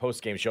Pride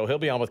postgame show. He'll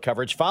be on with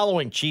coverage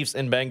following Chiefs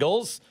and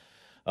Bengals.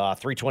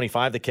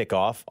 3:25 the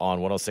kickoff on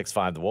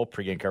 106.5 The Wolf.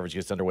 Pre-game coverage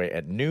gets underway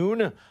at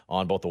noon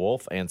on both The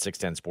Wolf and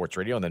 610 Sports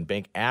Radio. And then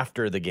Bink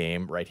after the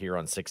game right here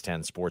on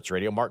 610 Sports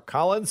Radio. Mark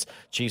Collins,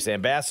 Chiefs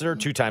ambassador,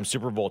 two-time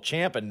Super Bowl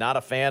champ, and not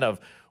a fan of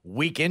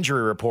weak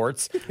injury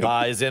reports,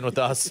 is in with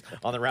us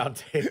on the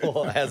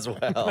Roundtable as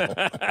well.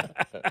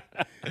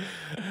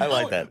 I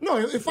like that.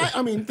 No,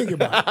 think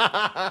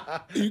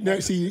about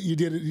it. You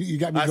did it. You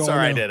got me going.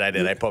 Sorry, now. I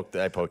did. I poked.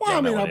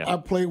 Well, I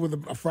played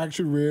with a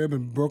fractured rib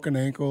and broken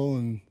ankle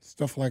and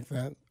stuff like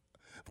that.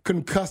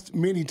 Concussed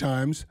many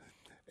times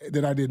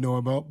that I didn't know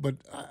about, but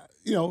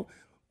there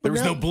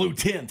was no blue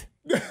tint.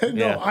 But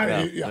now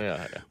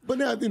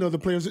the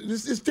players.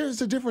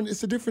 It's a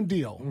different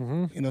deal.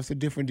 Mm-hmm. It's a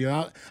different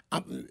deal.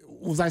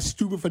 Was I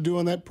stupid for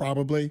doing that?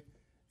 Probably.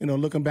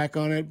 Looking back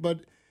on it, but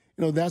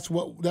that's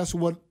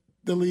what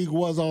the league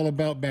was all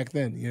about back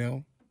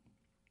then.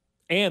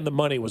 And the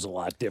money was a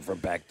lot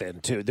different back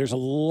then too. There's a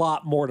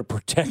lot more to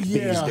protect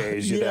these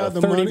days. The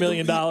 $30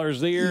 million a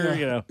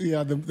year.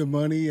 Yeah, the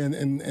money and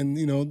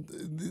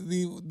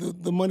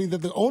the money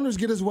that the owners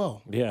get as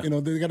well. Yeah,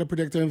 they got to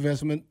protect their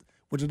investment,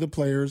 which are the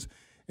players,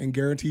 and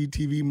guaranteed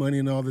TV money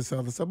and all this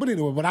other stuff. But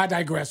anyway, I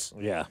digress.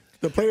 Yeah,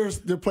 the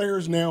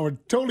players now are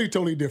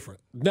totally different.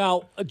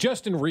 Now,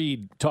 Justin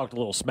Reed talked a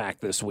little smack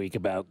this week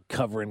about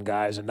covering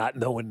guys and not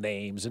knowing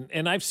names.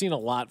 And I've seen a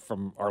lot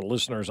from our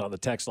listeners on the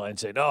text line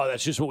saying, oh,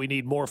 that's just what we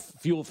need, more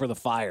fuel for the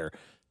fire.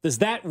 Does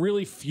that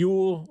really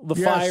fuel the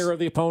fire of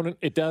the opponent?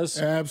 It does?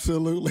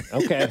 Absolutely.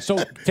 Okay, so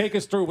take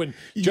us through when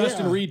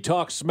Justin Reed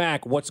talks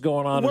smack, what's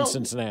going on in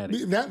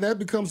Cincinnati? That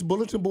becomes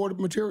bulletin board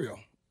material.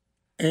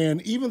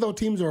 And even though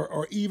teams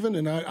are even,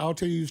 and I'll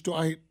tell you a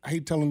story, I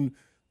hate telling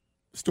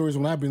stories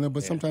when I've been there,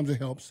 but sometimes it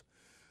helps.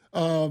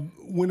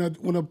 When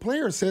a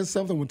player says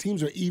something, when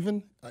teams are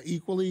even,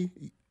 equally,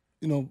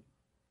 in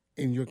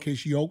your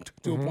case, yoked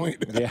to a point.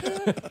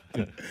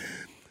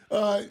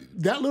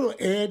 That little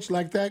edge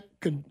like that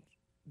could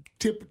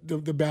tip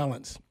the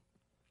balance.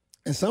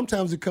 And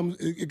sometimes it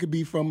could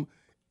be from,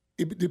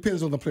 it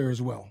depends on the player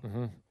as well.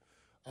 Mm-hmm.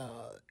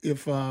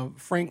 If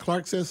Frank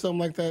Clark says something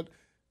like that,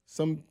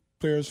 some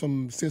players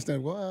from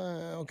Cincinnati,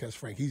 okay, it's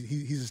Frank.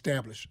 He's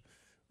established.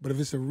 But if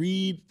it's a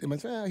Reed, they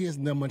might say, he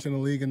hasn't done much in the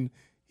league, and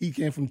he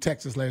came from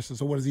Texas last year,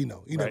 so what does he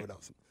know? He never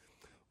knows.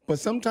 But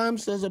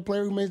sometimes there's a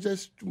player who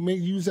may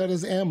use that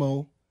as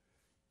ammo,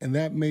 and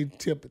that may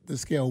tip the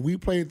scale. We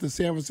played the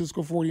San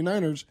Francisco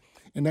 49ers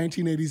in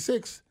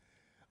 1986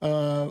 in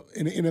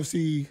the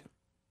NFC,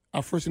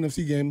 our first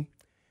NFC game,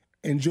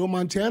 and Joe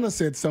Montana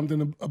said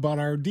something about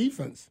our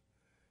defense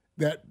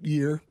that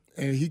year,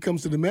 and he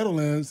comes to the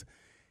Meadowlands,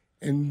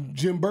 and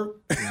Jim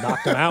Burt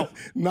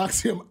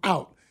knocks him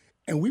out.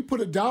 And we put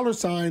a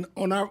 $sign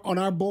on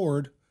our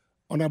board,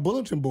 on our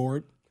bulletin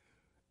board,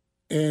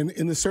 and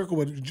in the circle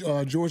where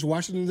George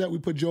Washington's at, we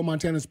put Joe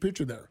Montana's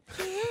picture there.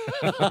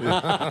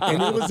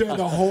 And it was there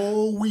the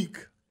whole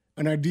week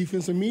in our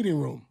defensive meeting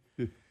room.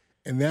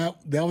 And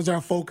that was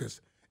our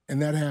focus.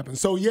 And that happened.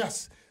 So,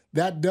 yes,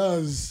 that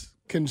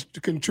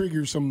can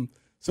trigger some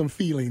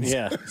feelings.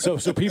 Yeah. So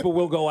people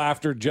will go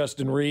after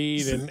Justin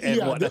Reed and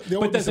whatnot.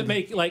 But does it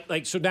make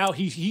like so now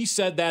he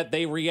said that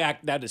they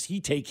react. Now does he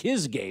take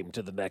his game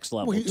to the next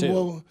level too?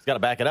 Well, he's got to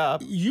back it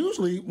up.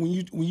 Usually when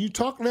you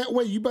talk that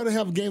way, you better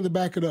have a game to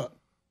back it up.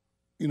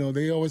 You know,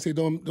 they always say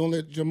don't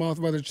let your mouth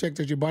write a check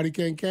that your body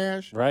can't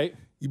cash. Right.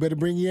 You better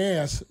bring your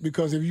ass,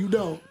 because if you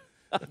don't,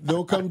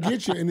 they'll come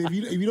get you. And if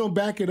you don't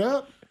back it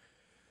up,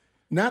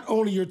 not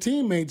only your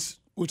teammates,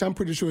 which I'm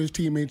pretty sure his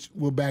teammates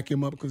will back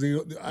him up, because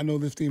I know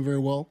this team very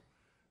well.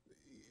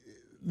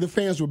 The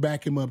fans will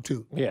back him up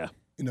too. Yeah.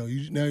 You know,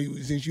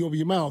 since you open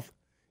your mouth,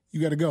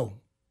 you got to go.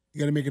 You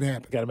got to make it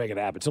happen. Got to make it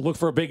happen. So look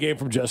for a big game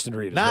from Justin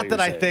Reed. Not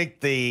that I think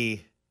the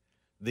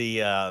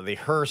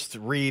Hurst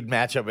Reed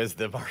matchup is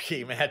the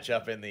marquee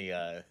matchup in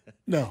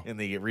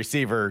the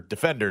receiver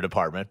defender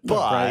department,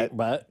 but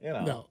you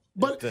know, no.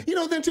 But you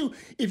know, then too,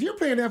 if you're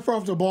playing that far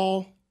off the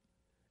ball,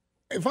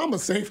 if I'm a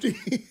safety,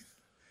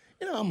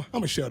 you know, I'm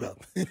gonna shut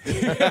up.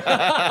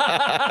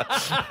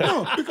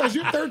 No, because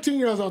you're 13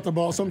 yards off the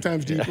ball,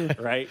 sometimes deeper.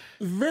 Right.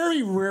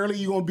 Very rarely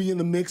you're gonna be in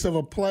the mix of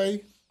a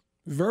play.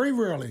 Very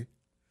rarely.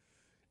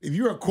 If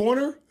you're a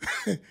corner,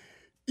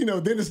 you know,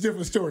 then it's a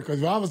different story.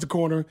 Because if I was the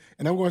corner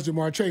and I'm going to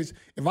Jamar Chase,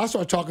 if I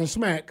start talking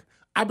smack,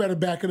 I better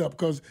back it up,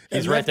 because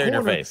he's right there in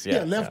your face.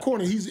 Yeah, left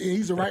corner,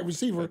 he's the right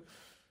receiver.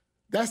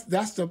 That's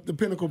the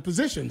pinnacle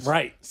positions.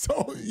 Right.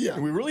 So, yeah.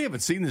 And we really haven't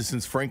seen this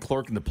since Frank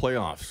Clark in the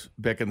playoffs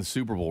back in the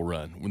Super Bowl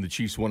run when the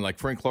Chiefs won. Like,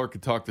 Frank Clark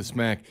could talk to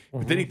smack,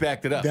 but then he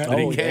backed it up. And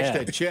he cashed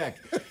that check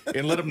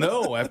and let him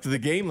know after the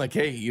game, like,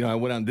 hey, you know, I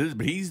went out and did this.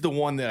 But he's the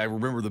one that I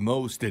remember the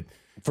most that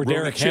for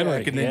Derrick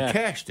Henry, and then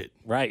cashed it.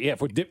 Right, yeah.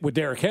 With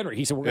Derrick Henry,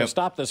 he said, we're going to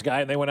stop this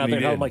guy, and they went out there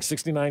and held him like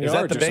 69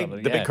 yards or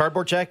something. The big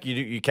cardboard check?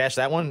 You cashed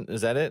that one?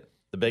 Is that it?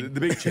 The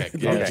big check.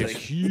 Yeah, it's a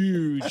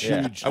huge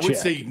check. I would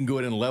say you can go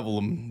ahead and level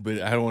them,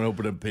 but I don't want to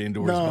open up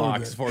Pandora's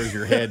box as far as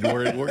your head,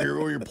 where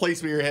your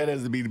placement of your head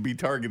has to be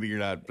targeted. You're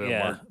not.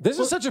 Mark. This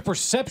is such a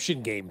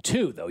perception game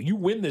too, though. You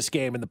win this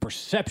game, and the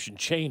perception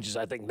changes.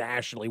 I think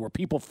nationally, where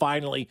people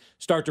finally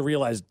start to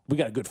realize we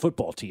got a good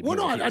football team. Well,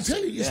 no, I tell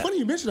you, it's funny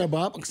you mentioned that,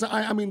 Bob. Because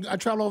I mean, I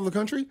travel all over the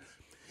country.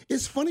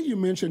 It's funny you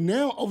mentioned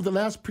now over the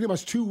last pretty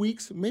much 2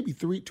 weeks, maybe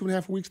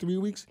 2.5 weeks, 3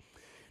 weeks,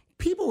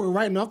 people were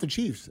writing off the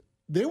Chiefs.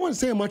 They weren't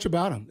saying much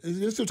about him.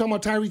 They're still talking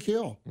about Tyreek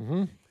Hill.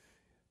 Mm-hmm.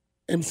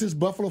 And since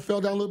Buffalo fell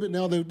down a little bit,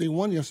 now they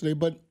won yesterday.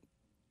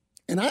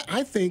 And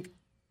I think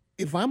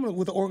if I'm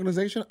with the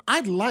organization,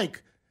 I'd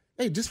like,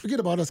 hey, just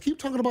forget about us. Keep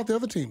talking about the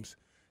other teams.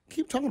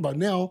 Keep talking about it.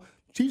 Now,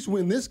 Chiefs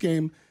win this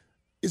game,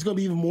 it's going to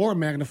be even more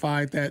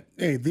magnified that,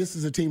 hey, this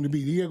is a team to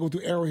beat. You got to go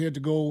through Arrowhead to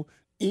go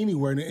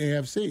anywhere in the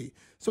AFC.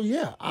 So,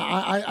 yeah,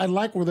 I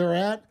like where they're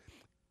at.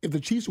 If the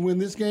Chiefs win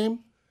this game,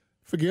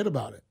 forget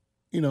about it.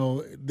 You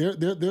know, they're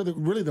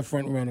really the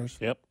front runners.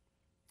 Yep.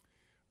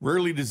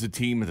 Rarely does a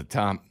team at the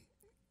top,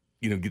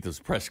 you know, get those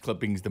press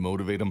clippings to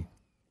motivate them.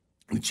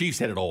 The Chiefs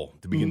had it all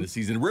to begin the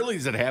season. Rarely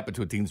does that happen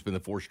to a team that's been the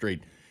 4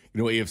 straight,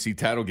 you know, AFC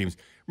title games.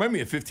 Remind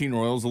me of 15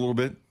 Royals a little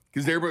bit,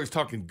 because everybody was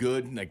talking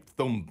good, like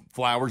throwing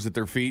flowers at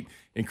their feet.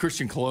 And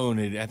Christian Colon,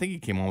 I think he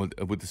came on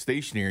with the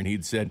station here, and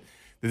he'd said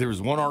that there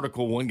was one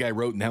article one guy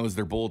wrote, and that was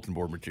their bulletin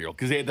board material,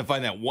 because they had to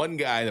find that one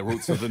guy that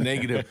wrote something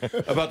negative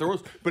about the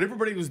Royals. But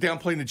everybody was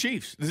downplaying the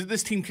Chiefs.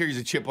 This team carries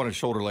a chip on its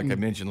shoulder, like I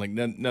mentioned, like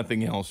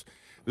nothing else.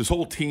 This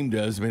whole team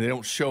does. I mean, they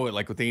don't show it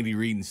like with Andy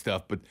Reid and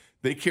stuff, but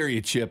they carry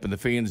a chip, and the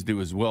fans do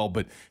as well.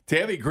 But to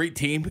have a great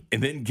team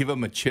and then give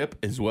them a chip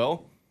as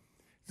well,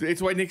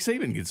 it's why Nick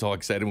Saban gets all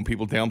excited when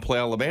people downplay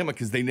Alabama,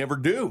 because they never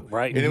do.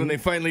 Right. And then when they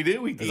finally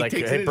do, he like,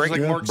 takes hey, it, like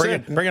Mark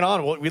said. Bring it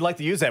on. We'd like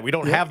to use that. We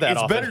don't have that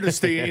It's often. better to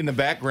stay in the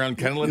background,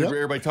 kind of let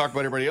everybody talk about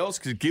everybody else,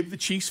 because give the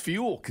Chiefs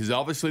fuel, because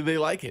obviously they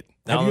like it.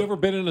 Have you ever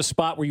been in a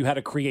spot where you had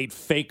to create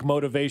fake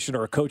motivation,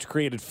 or a coach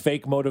created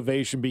fake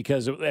motivation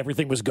because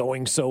everything was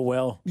going so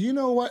well? You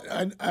know what?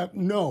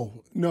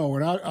 No.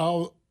 And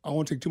I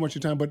won't take too much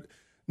of your time, but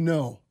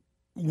no.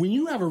 When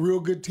you have a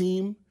real good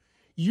team,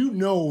 you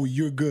know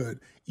you're good.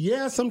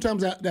 Yeah,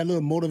 sometimes that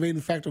little motivating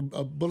factor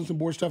of bulletin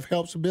board stuff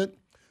helps a bit,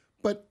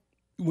 but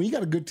when you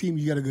got a good team,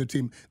 you got a good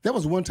team. That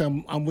was one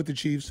time I'm with the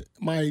Chiefs.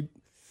 I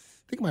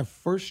think my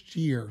first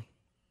year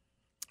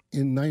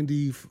in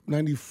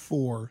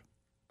 94,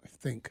 I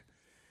think.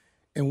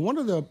 And one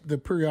of the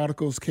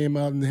periodicals came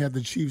out and they had the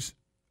Chiefs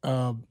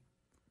coming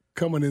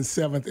in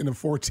 7th in the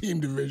 4-team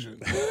division.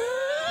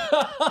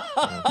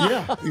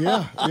 Yeah.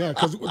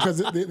 Because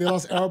they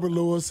lost Albert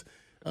Lewis,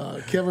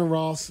 Kevin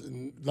Ross,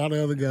 and a lot of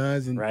other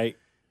guys. And right.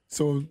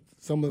 So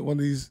one of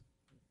these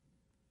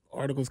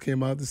articles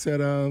came out that said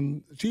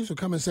the Chiefs were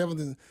coming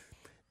 7th,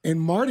 and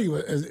Marty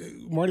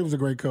was a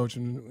great coach,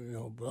 and you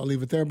know, I'll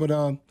leave it there.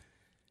 But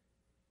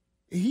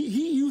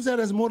he used that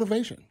as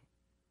motivation,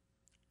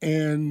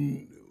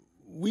 and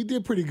we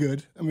did pretty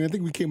good. I mean, I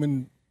think we came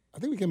in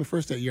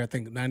first that year. I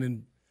think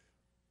 9-7,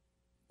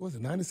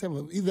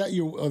 either that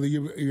year or the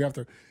year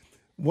after.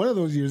 One of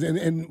those years,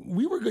 and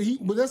we were good.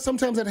 But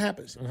sometimes that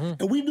happens,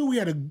 and we knew we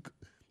had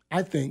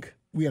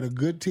a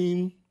good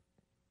team.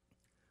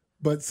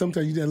 But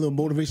sometimes you need a little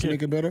motivation to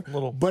make it better.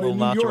 But in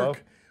New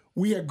York,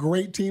 we had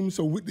great teams,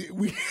 so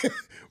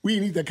we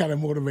need that kind of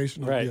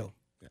motivational deal.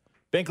 Yeah.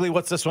 Binkley,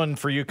 what's this one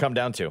for you come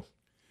down to?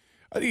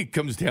 I think it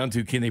comes down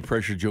to, can they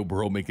pressure Joe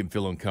Burrow, make him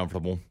feel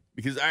uncomfortable?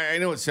 Because I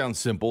know it sounds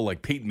simple,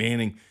 like Peyton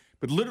Manning,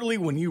 but literally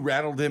when you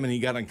rattled him and he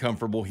got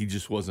uncomfortable, he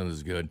just wasn't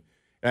as good.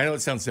 I know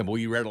it sounds simple.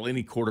 You rattle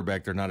any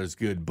quarterback, they're not as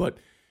good. But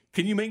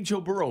can you make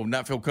Joe Burrow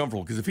not feel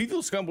comfortable? Because if he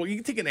feels comfortable, you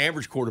can take an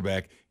average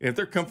quarterback, and if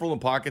they're comfortable in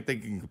the pocket, they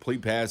can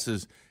complete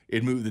passes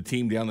and move the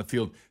team down the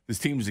field. This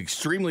team is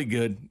extremely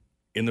good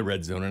in the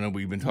red zone. I know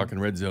we've been talking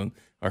red zone.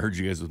 I heard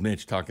you guys with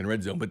Mitch talking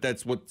red zone, but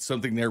that's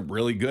something they're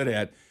really good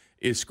at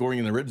is scoring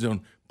in the red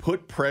zone.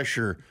 Put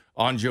pressure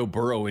on Joe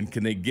Burrow, and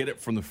can they get it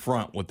from the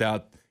front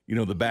without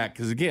the back?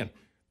 Because again,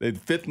 they had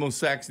 5th most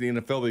sacks in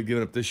the NFL they've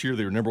given up this year.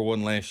 They were number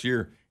 1 last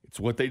year. It's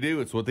what they do.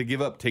 It's what they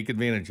give up. Take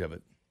advantage of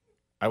it.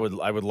 I would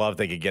love if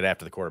they could get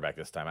after the quarterback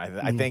this time.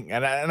 I think,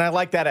 and I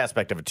like that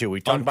aspect of it too.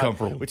 We talked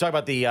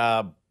about the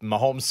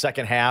Mahomes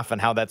second half and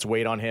how that's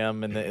weighed on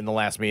him in the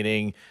last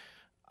meeting.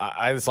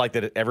 I just like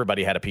that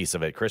everybody had a piece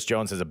of it. Chris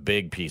Jones has a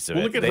big piece of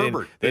it. Look at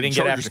Herbert. They didn't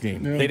get after.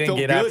 Game. They didn't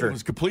get good. after. It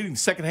was completing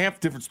second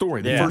half. Different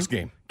story. The first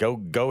game.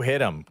 Go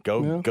hit him.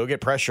 Go get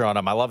pressure on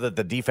him. I love that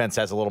the defense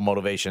has a little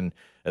motivation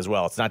as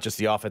well. It's not just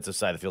the offensive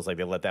side. It feels like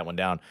they let that one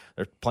down.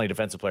 There's plenty of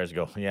defensive players who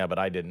go, yeah, but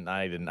I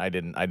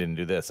didn't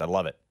do this. I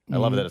love it. I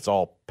love that it's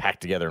all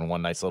packed together in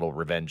one nice little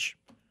revenge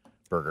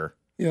burger.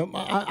 Yeah,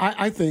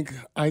 I think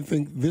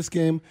this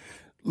game,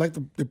 like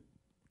the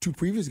 2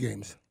 previous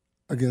games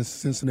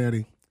against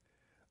Cincinnati,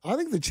 I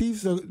think the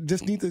Chiefs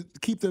just need to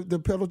keep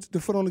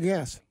the foot on the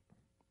gas.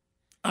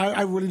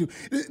 I really do.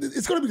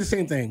 It's going to be the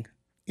same thing.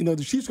 The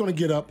Chiefs are going to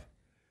get up.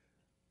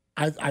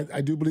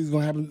 I do believe it's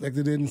going to happen like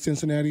they did in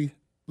Cincinnati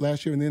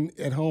last year and then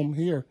at home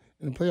here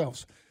in the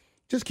playoffs.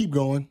 Just keep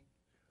going.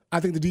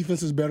 I think the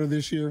defense is better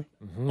this year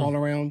all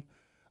around.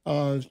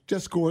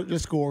 Just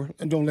score,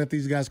 and don't let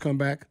these guys come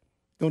back.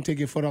 Don't take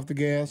your foot off the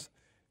gas.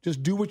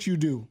 Just do what you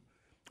do.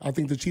 I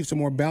think the Chiefs are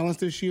more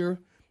balanced this year.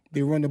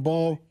 They run the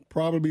ball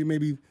probably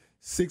maybe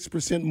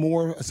 6%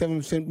 more,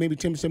 7%, maybe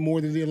 10% more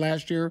than they did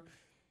last year.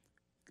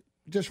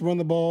 Just run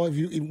the ball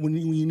when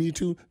you need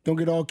to. Don't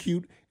get all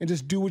cute, and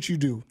just do what you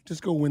do.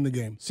 Just go win the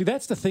game. See,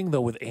 that's the thing,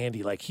 though, with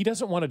Andy. Like, he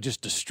doesn't want to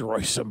just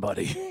destroy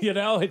somebody.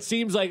 It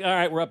seems like, all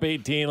right, we're up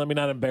 18. Let me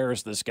not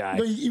embarrass this guy.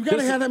 No, you got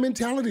to have that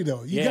mentality,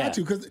 though. You got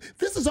to, because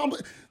this is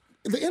almost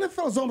 – the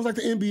NFL is almost like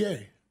the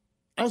NBA.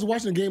 I was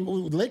watching a game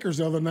with the Lakers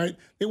the other night.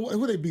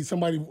 Who they beat?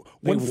 Somebody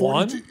 142.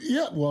 Won?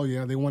 Yeah, well,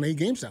 yeah, they won 8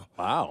 games now.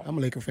 Wow. I'm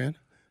a Laker fan.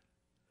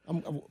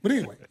 But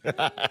anyway,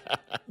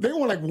 they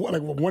won like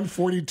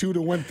 142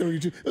 to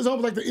 132. It was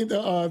almost like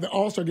the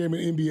All-Star game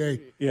in the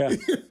NBA. Yeah.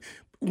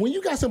 When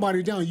you got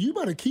somebody down, you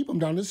better keep them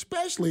down,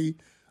 especially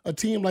a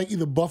team like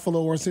either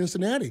Buffalo or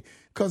Cincinnati,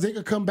 because they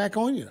could come back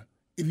on you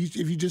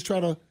if you just try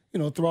to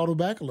throttle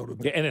back a little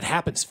bit. Yeah, and it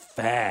happens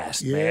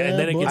fast, man. And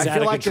then it gets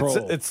out of control. I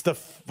feel like it's the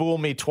fool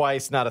me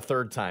twice, not a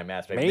third time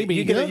aspect. Maybe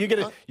you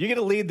get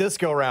a lead this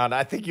go around.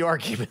 I think you are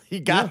keeping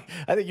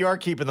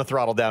the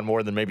throttle down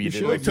more than maybe you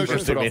did. They took their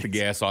foot off the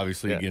gas,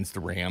 obviously, against the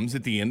Rams.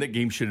 At the end, that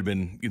game should have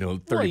been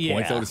 30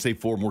 points. I would have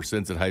saved 4 more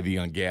cents at Hy-Vee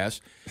on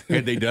gas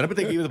had they done it. But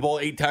they gave the ball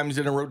 8 times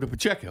in a row to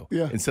Pacheco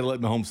instead of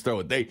letting Mahomes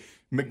throw it.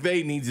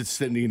 McVay needs to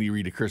send Andy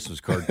Reid a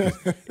Christmas card.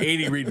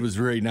 Andy Reid was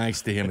very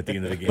nice to him at the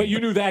end of the game. But you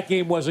knew that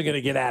game wasn't going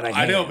to get out of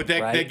hand. I know, but that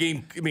right?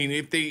 game, I mean,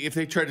 if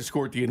they tried to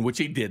score at the end, which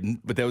he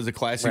didn't, but that was a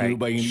classic move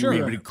by Andy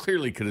Reid, but he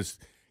clearly could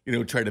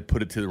have tried to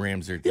put it to the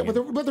Rams there. Yeah, but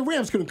the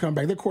Rams couldn't come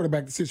back. Their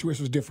quarterback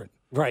situation was different.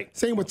 Right.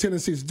 Same with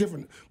Tennessee. It's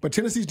different. But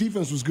Tennessee's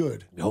defense was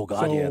good. Oh,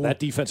 God, yeah. That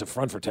defensive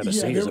front for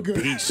Tennessee is a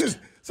beast.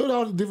 So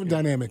all the different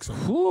dynamics.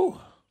 Whew.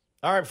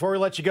 All right, before we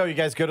let you go, you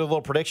guys go to a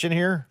little prediction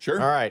here? Sure.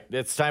 All right,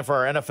 it's time for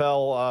our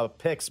NFL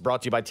picks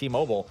brought to you by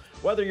T-Mobile.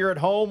 Whether you're at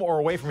home or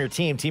away from your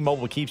team,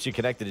 T-Mobile keeps you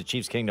connected to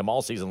Chiefs Kingdom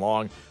all season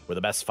long with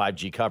the best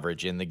 5G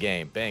coverage in the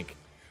game. Bank.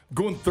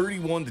 Going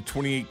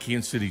 31-28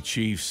 Kansas City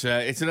Chiefs.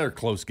 It's another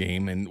close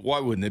game, and why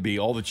wouldn't it be?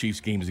 All the Chiefs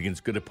games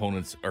against good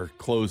opponents are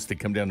close. They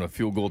come down to a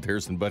field goal to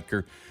Harrison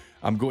Butker.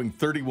 I'm going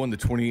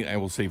 31-20. I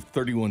will save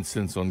 31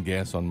 cents on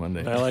gas on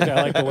Monday. I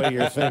like the way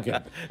you're thinking.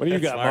 What do you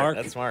got, smart. Mark?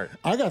 That's smart.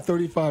 I got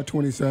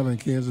 35-27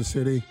 Kansas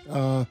City.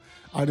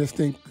 I just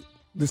think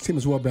this team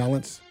is well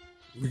balanced.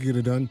 We can get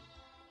it done.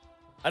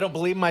 I don't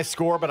believe my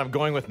score, but I'm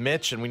going with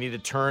Mitch, and we need to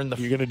turn the.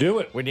 You're going to do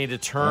it. We need to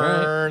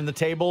turn the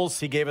tables.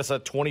 He gave us a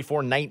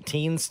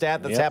 24-19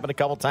 stat that's happened a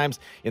couple times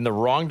in the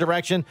wrong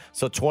direction.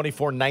 So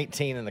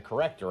 24-19 in the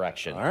correct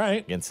direction. All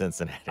right. Against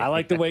Cincinnati. I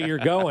like the way you're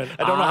going.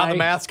 I don't know how the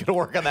math's going to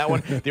work on that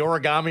one. The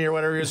origami or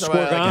whatever you're saying.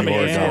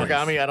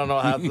 Origami. I don't know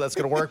how that's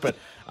going to work, but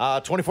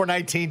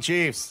 24-19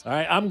 Chiefs. All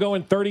right, I'm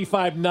going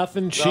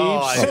 35-0 Chiefs.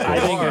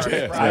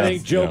 I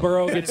think Joe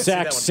Burrow gets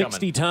sacked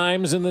 60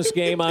 times in this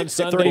game on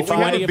Sunday.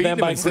 20 of them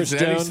by Chris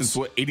Jones. Since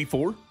what,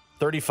 84?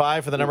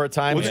 35 for the number of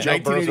times Was Joe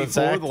Burrow's been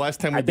sacked. The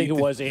last time I think it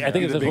was. I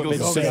think it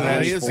was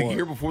Cincinnati is the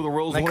year before the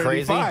Royals won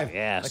 85.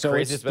 Yeah, so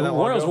the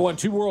Royals won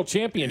 2 world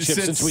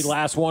championships since we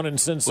last won in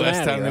Cincinnati.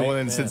 Last time they won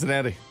in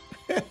Cincinnati.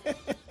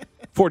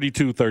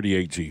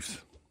 42-38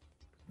 Chiefs.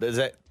 Is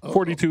that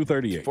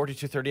 42-38?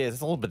 42-38. It's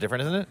a little bit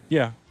different, isn't it?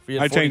 Yeah.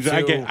 I changed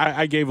it.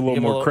 I gave a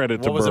little more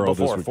credit to Burrow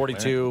this week.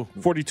 42.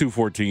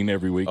 42-14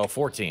 every week. Oh,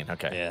 14.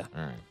 Okay. Yeah.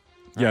 All right.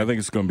 Yeah, I think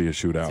it's going to be a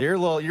shootout. So you're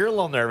a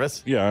little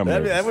nervous. Yeah, I'm that,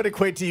 nervous. that would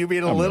equate to you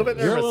being a little bit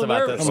You're nervous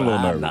about this. I'm a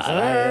little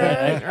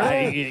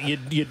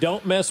nervous. You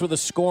don't mess with a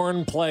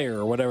scoring player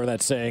or whatever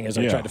that saying is.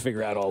 I tried to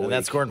figure out all week. And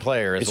that scoring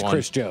player is It's one.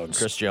 Chris Jones.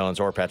 Chris Jones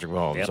or Patrick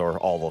Mahomes or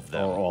all of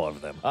them. Or all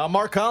of them.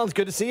 Mark Collins,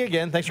 good to see you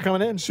again. Thanks for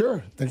coming in.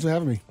 Sure. Thanks for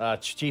having me.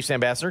 Chiefs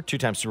ambassador,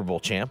 2-time Super Bowl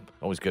champ.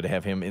 Always good to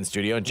have him in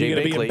studio. And Jay You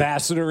going to be Bakley.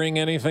 ambassadoring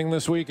anything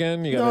this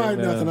weekend? You No, got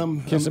nothing.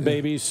 I'm kissing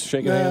babies,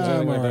 shaking hands,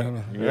 anything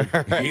like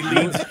that? He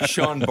leads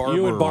Sean Barber.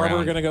 You and Barber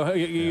around. are going to go.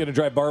 You going to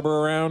drive Barber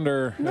around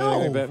or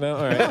No. anything like that? No,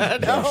 all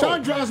right. No.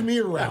 Sean drives me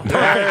around.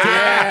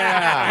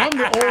 Yeah. I'm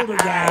the older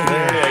guy.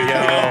 There you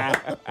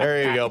go.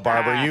 There you go,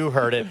 Barber. You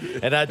heard it.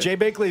 And Jay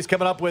Bakley's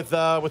coming up with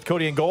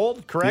Cody and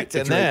Gold, correct?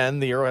 That's and right. then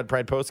the Arrowhead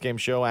Pride postgame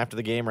show after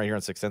the game right here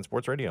on 610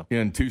 Sports Radio.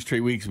 Yeah, in 2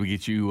 straight weeks, we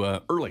get you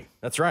early.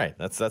 That's right.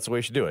 That's the way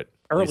you should do it.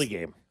 Early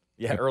game.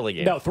 Yeah, early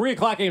game. No, 3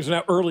 o'clock games are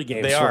now early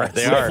games. They for are. us.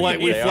 They are.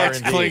 We They flex are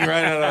indeed. cling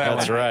right out of that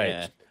That's one.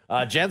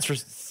 right.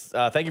 Gents,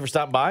 thank you for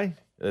stopping by.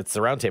 It's the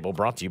Roundtable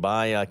brought to you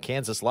by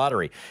Kansas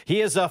Lottery.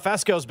 He is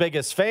Fesco's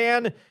biggest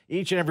fan.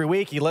 Each and every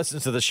week, he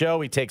listens to the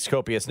show. He takes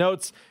copious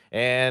notes,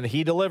 and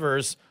he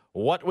delivers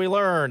what we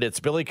learned. It's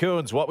Billy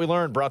Coons, What We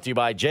Learned, brought to you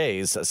by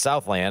Jay's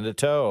Southland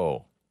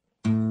Tow.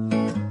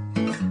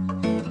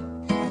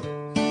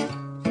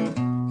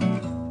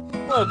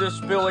 Hello, this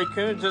is Billy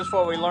Coons. This is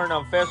what we learned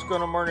on Fesco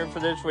in the morning for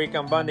this week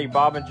on Monday.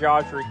 Bob and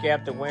Josh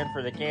recapped the win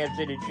for the Kansas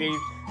City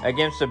Chiefs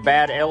against the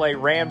bad LA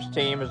Rams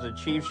team as the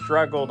Chiefs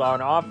struggled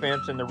on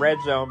offense in the red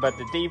zone, but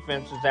the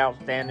defense is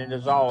outstanding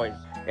as always.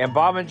 And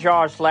Bob and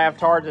Josh laughed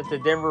hard at the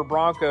Denver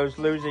Broncos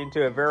losing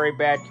to a very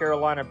bad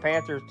Carolina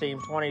Panthers team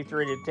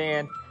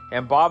 23-10.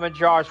 And Bob and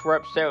Josh were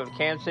upset with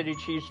Kansas City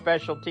Chiefs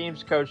special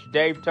teams coach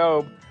Dave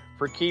Toub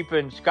for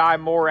keeping Sky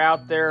Moore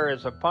out there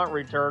as a punt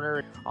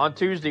returner. On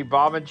Tuesday,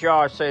 Bob and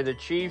Josh say the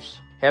Chiefs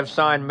have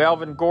signed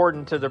Melvin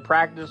Gordon to the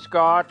practice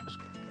squad.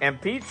 And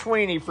Pete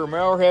Sweeney from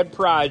Arrowhead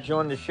Pride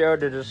joined the show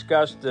to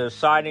discuss the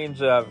sightings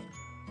of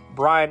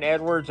Brian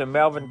Edwards and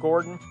Melvin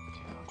Gordon.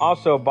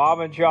 Also, Bob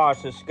and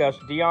Josh discussed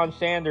Deion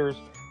Sanders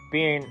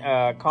being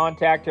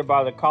contacted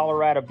by the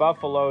Colorado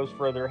Buffaloes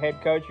for their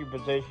head coaching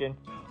position.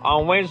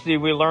 On Wednesday,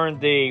 we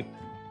learned the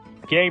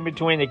game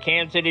between the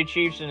Kansas City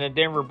Chiefs and the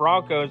Denver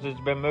Broncos has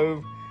been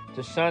moved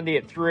to Sunday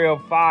at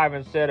 3:05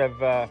 instead of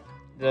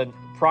the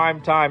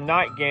primetime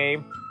night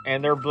game,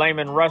 and they're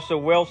blaming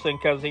Russell Wilson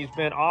because he's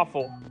been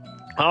awful.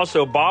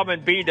 Also, Bob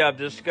and B-Dub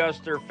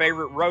discussed their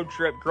favorite road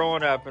trip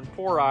growing up in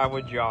Poor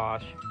Iowa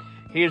Josh.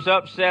 He is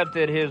upset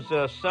that his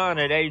son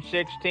at age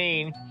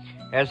 16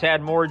 has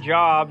had more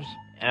jobs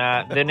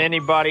than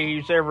anybody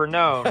he's ever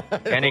known.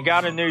 And he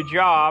got a new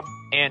job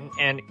and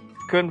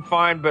couldn't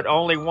find but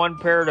only one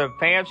pair of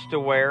pants to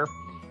wear,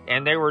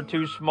 and they were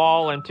too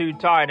small and too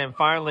tight. And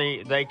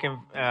finally,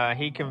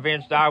 he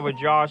convinced Iowa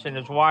Josh and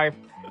his wife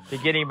to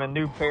get him a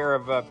new pair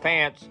of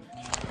pants.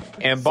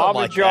 And Bob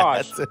and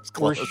Josh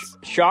were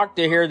shocked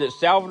to hear that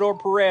Salvador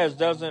Perez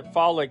doesn't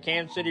follow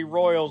Kansas City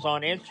Royals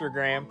on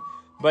Instagram,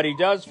 but he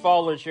does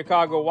follow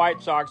Chicago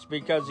White Sox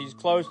because he's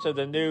close to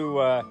the new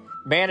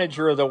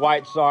manager of the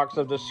White Sox,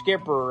 of the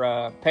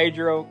skipper,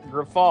 Pedro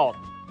Grifol.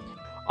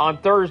 On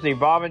Thursday,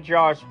 Bob and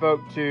Josh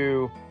spoke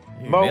to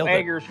Mo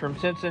Eggers from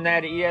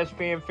Cincinnati,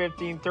 ESPN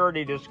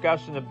 1530,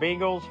 discussing the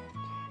Bengals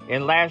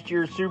in last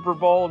year's Super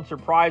Bowl and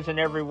surprising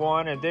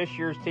everyone, and this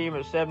year's team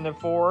at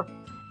 7-4.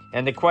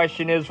 And the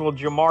question is, will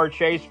Jamar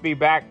Chase be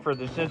back for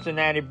the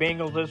Cincinnati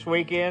Bengals this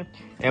weekend?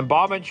 And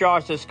Bob and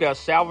Josh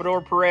discussed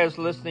Salvador Perez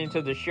listening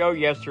to the show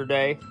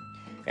yesterday.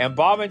 And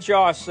Bob and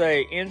Josh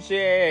say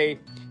NCAA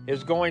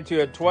is going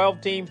to a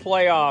 12-team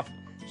playoff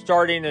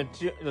starting in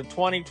the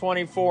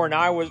 2024,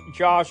 and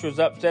Josh was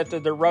upset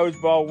that the Rose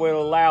Bowl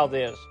will allow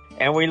this.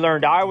 And we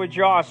learned Iowa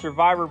Josh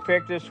survivor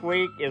pick this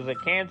week is the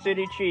Kansas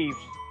City Chiefs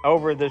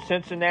over the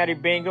Cincinnati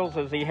Bengals,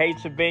 as he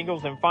hates the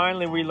Bengals. And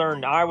finally, we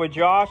learned Iowa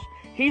Josh,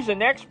 he's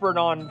an expert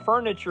on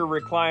furniture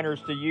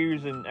recliners to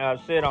use and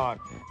sit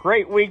on.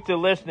 Great week to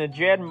listen to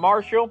Jed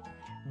Marshall,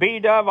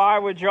 B-Dub,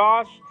 Iowa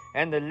Josh,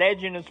 and the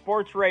legend of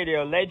sports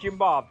radio, Legend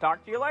Bob.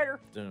 Talk to you later.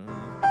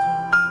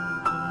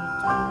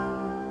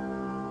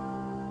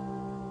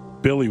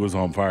 Billy was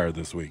on fire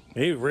this week.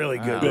 He really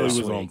good. Billy this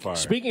was week. on fire.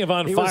 Speaking of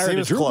on fire,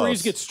 did Drew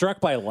Brees get struck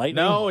by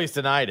lightning? No, he's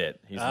denied it.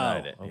 He's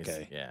denied it.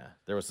 Okay. Yeah,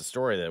 there was a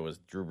story that was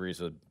Drew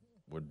Brees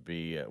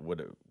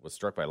was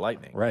struck by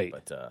lightning. Right.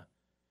 But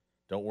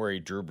don't worry,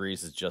 Drew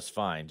Brees is just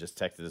fine. Just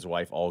texted his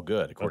wife, all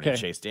good, according to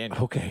Chase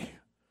Daniel. Okay.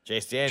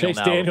 Chase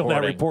Daniel now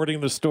reporting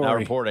the story. Now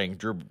reporting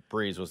Drew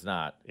Brees was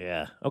not.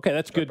 Yeah. Okay,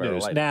 that's good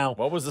news. Now,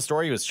 what was the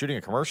story? He was shooting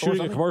a commercial.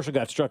 Shooting a commercial,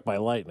 got struck by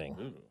lightning.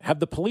 Ooh. Have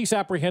the police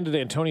apprehended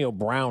Antonio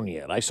Brown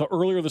yet? I saw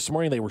earlier this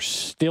morning they were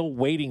still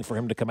waiting for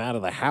him to come out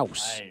of the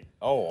house. He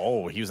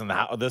was in the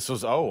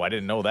house. I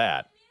didn't know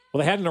that.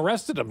 Well, they hadn't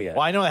arrested him yet.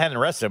 Well, I know they hadn't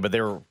arrested him, but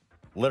they were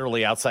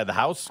literally outside the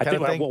house. I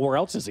think. Well, where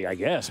else is he? I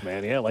guess,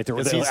 man. Yeah, like there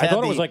was. I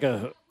thought it was like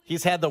a.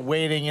 He's had the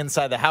waiting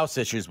inside the house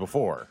issues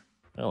before.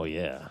 Oh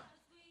yeah.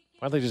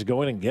 Why don't they just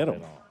go in and get him?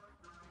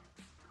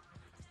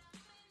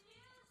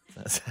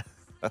 That's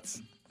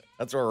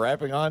what we're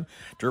wrapping on.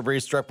 Drew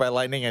Brees struck by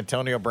lightning.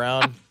 Antonio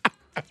Brown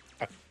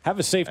Have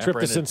a safe trip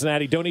to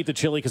Cincinnati. Don't eat the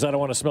chili because I don't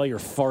want to smell your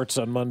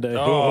farts on Monday.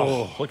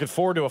 Oh, looking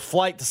forward to a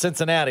flight to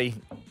Cincinnati.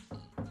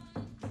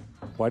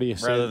 Why do you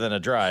say rather than a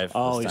drive?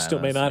 Oh, it still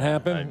may not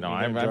happen.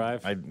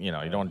 drive. You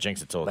don't want to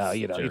jinx it till well,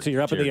 until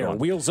you're up in the air.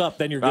 Wheels up,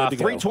 then you're good to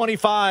go.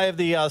 3:25,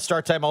 the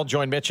start time. I'll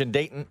join Mitch and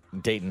Dayton.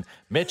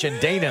 Mitch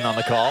and Dayton on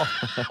the call.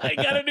 He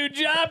got a new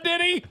job, did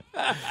he?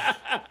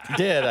 He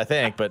did, I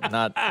think, but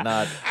not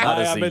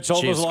as the Mitch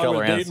Chiefs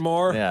color ends.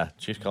 Moore. Yeah,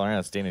 Chiefs color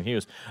ends. Dayton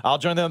Hughes. I'll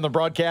join them on the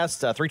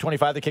broadcast.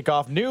 3:25, the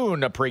kickoff,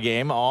 noon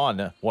pregame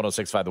on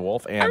 106.5 The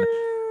Wolf and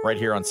right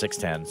here on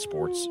 610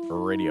 Sports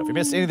Radio. If you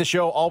missed any of the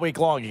show all week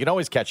long, you can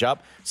always catch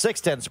up.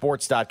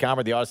 610sports.com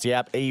or the Odyssey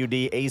app,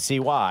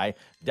 AUDACY.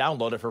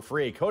 Download it for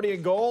free. Cody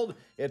and Gold,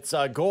 it's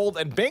Gold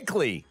and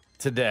Binkley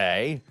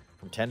today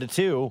from 10 to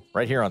 2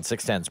 right here on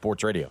 610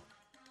 Sports Radio.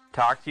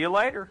 Talk to you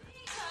later.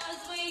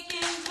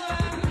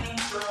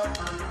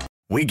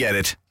 We get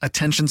it.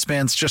 Attention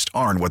spans just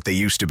aren't what they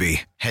used to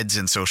be. Heads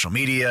in social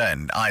media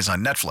and eyes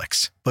on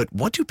Netflix. But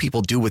what do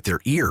people do with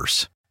their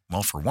ears?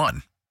 Well, for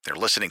one, they're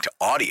listening to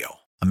audio.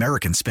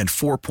 Americans spend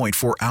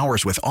 4.4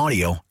 hours with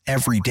audio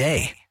every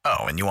day.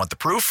 Oh, and you want the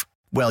proof?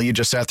 Well, you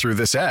just sat through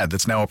this ad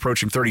that's now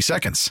approaching 30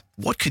 seconds.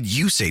 What could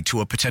you say to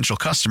a potential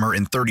customer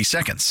in 30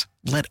 seconds?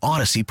 Let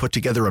Odyssey put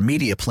together a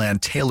media plan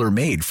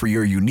tailor-made for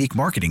your unique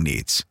marketing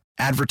needs.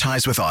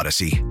 Advertise with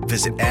Odyssey.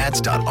 Visit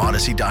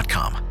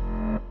ads.odyssey.com.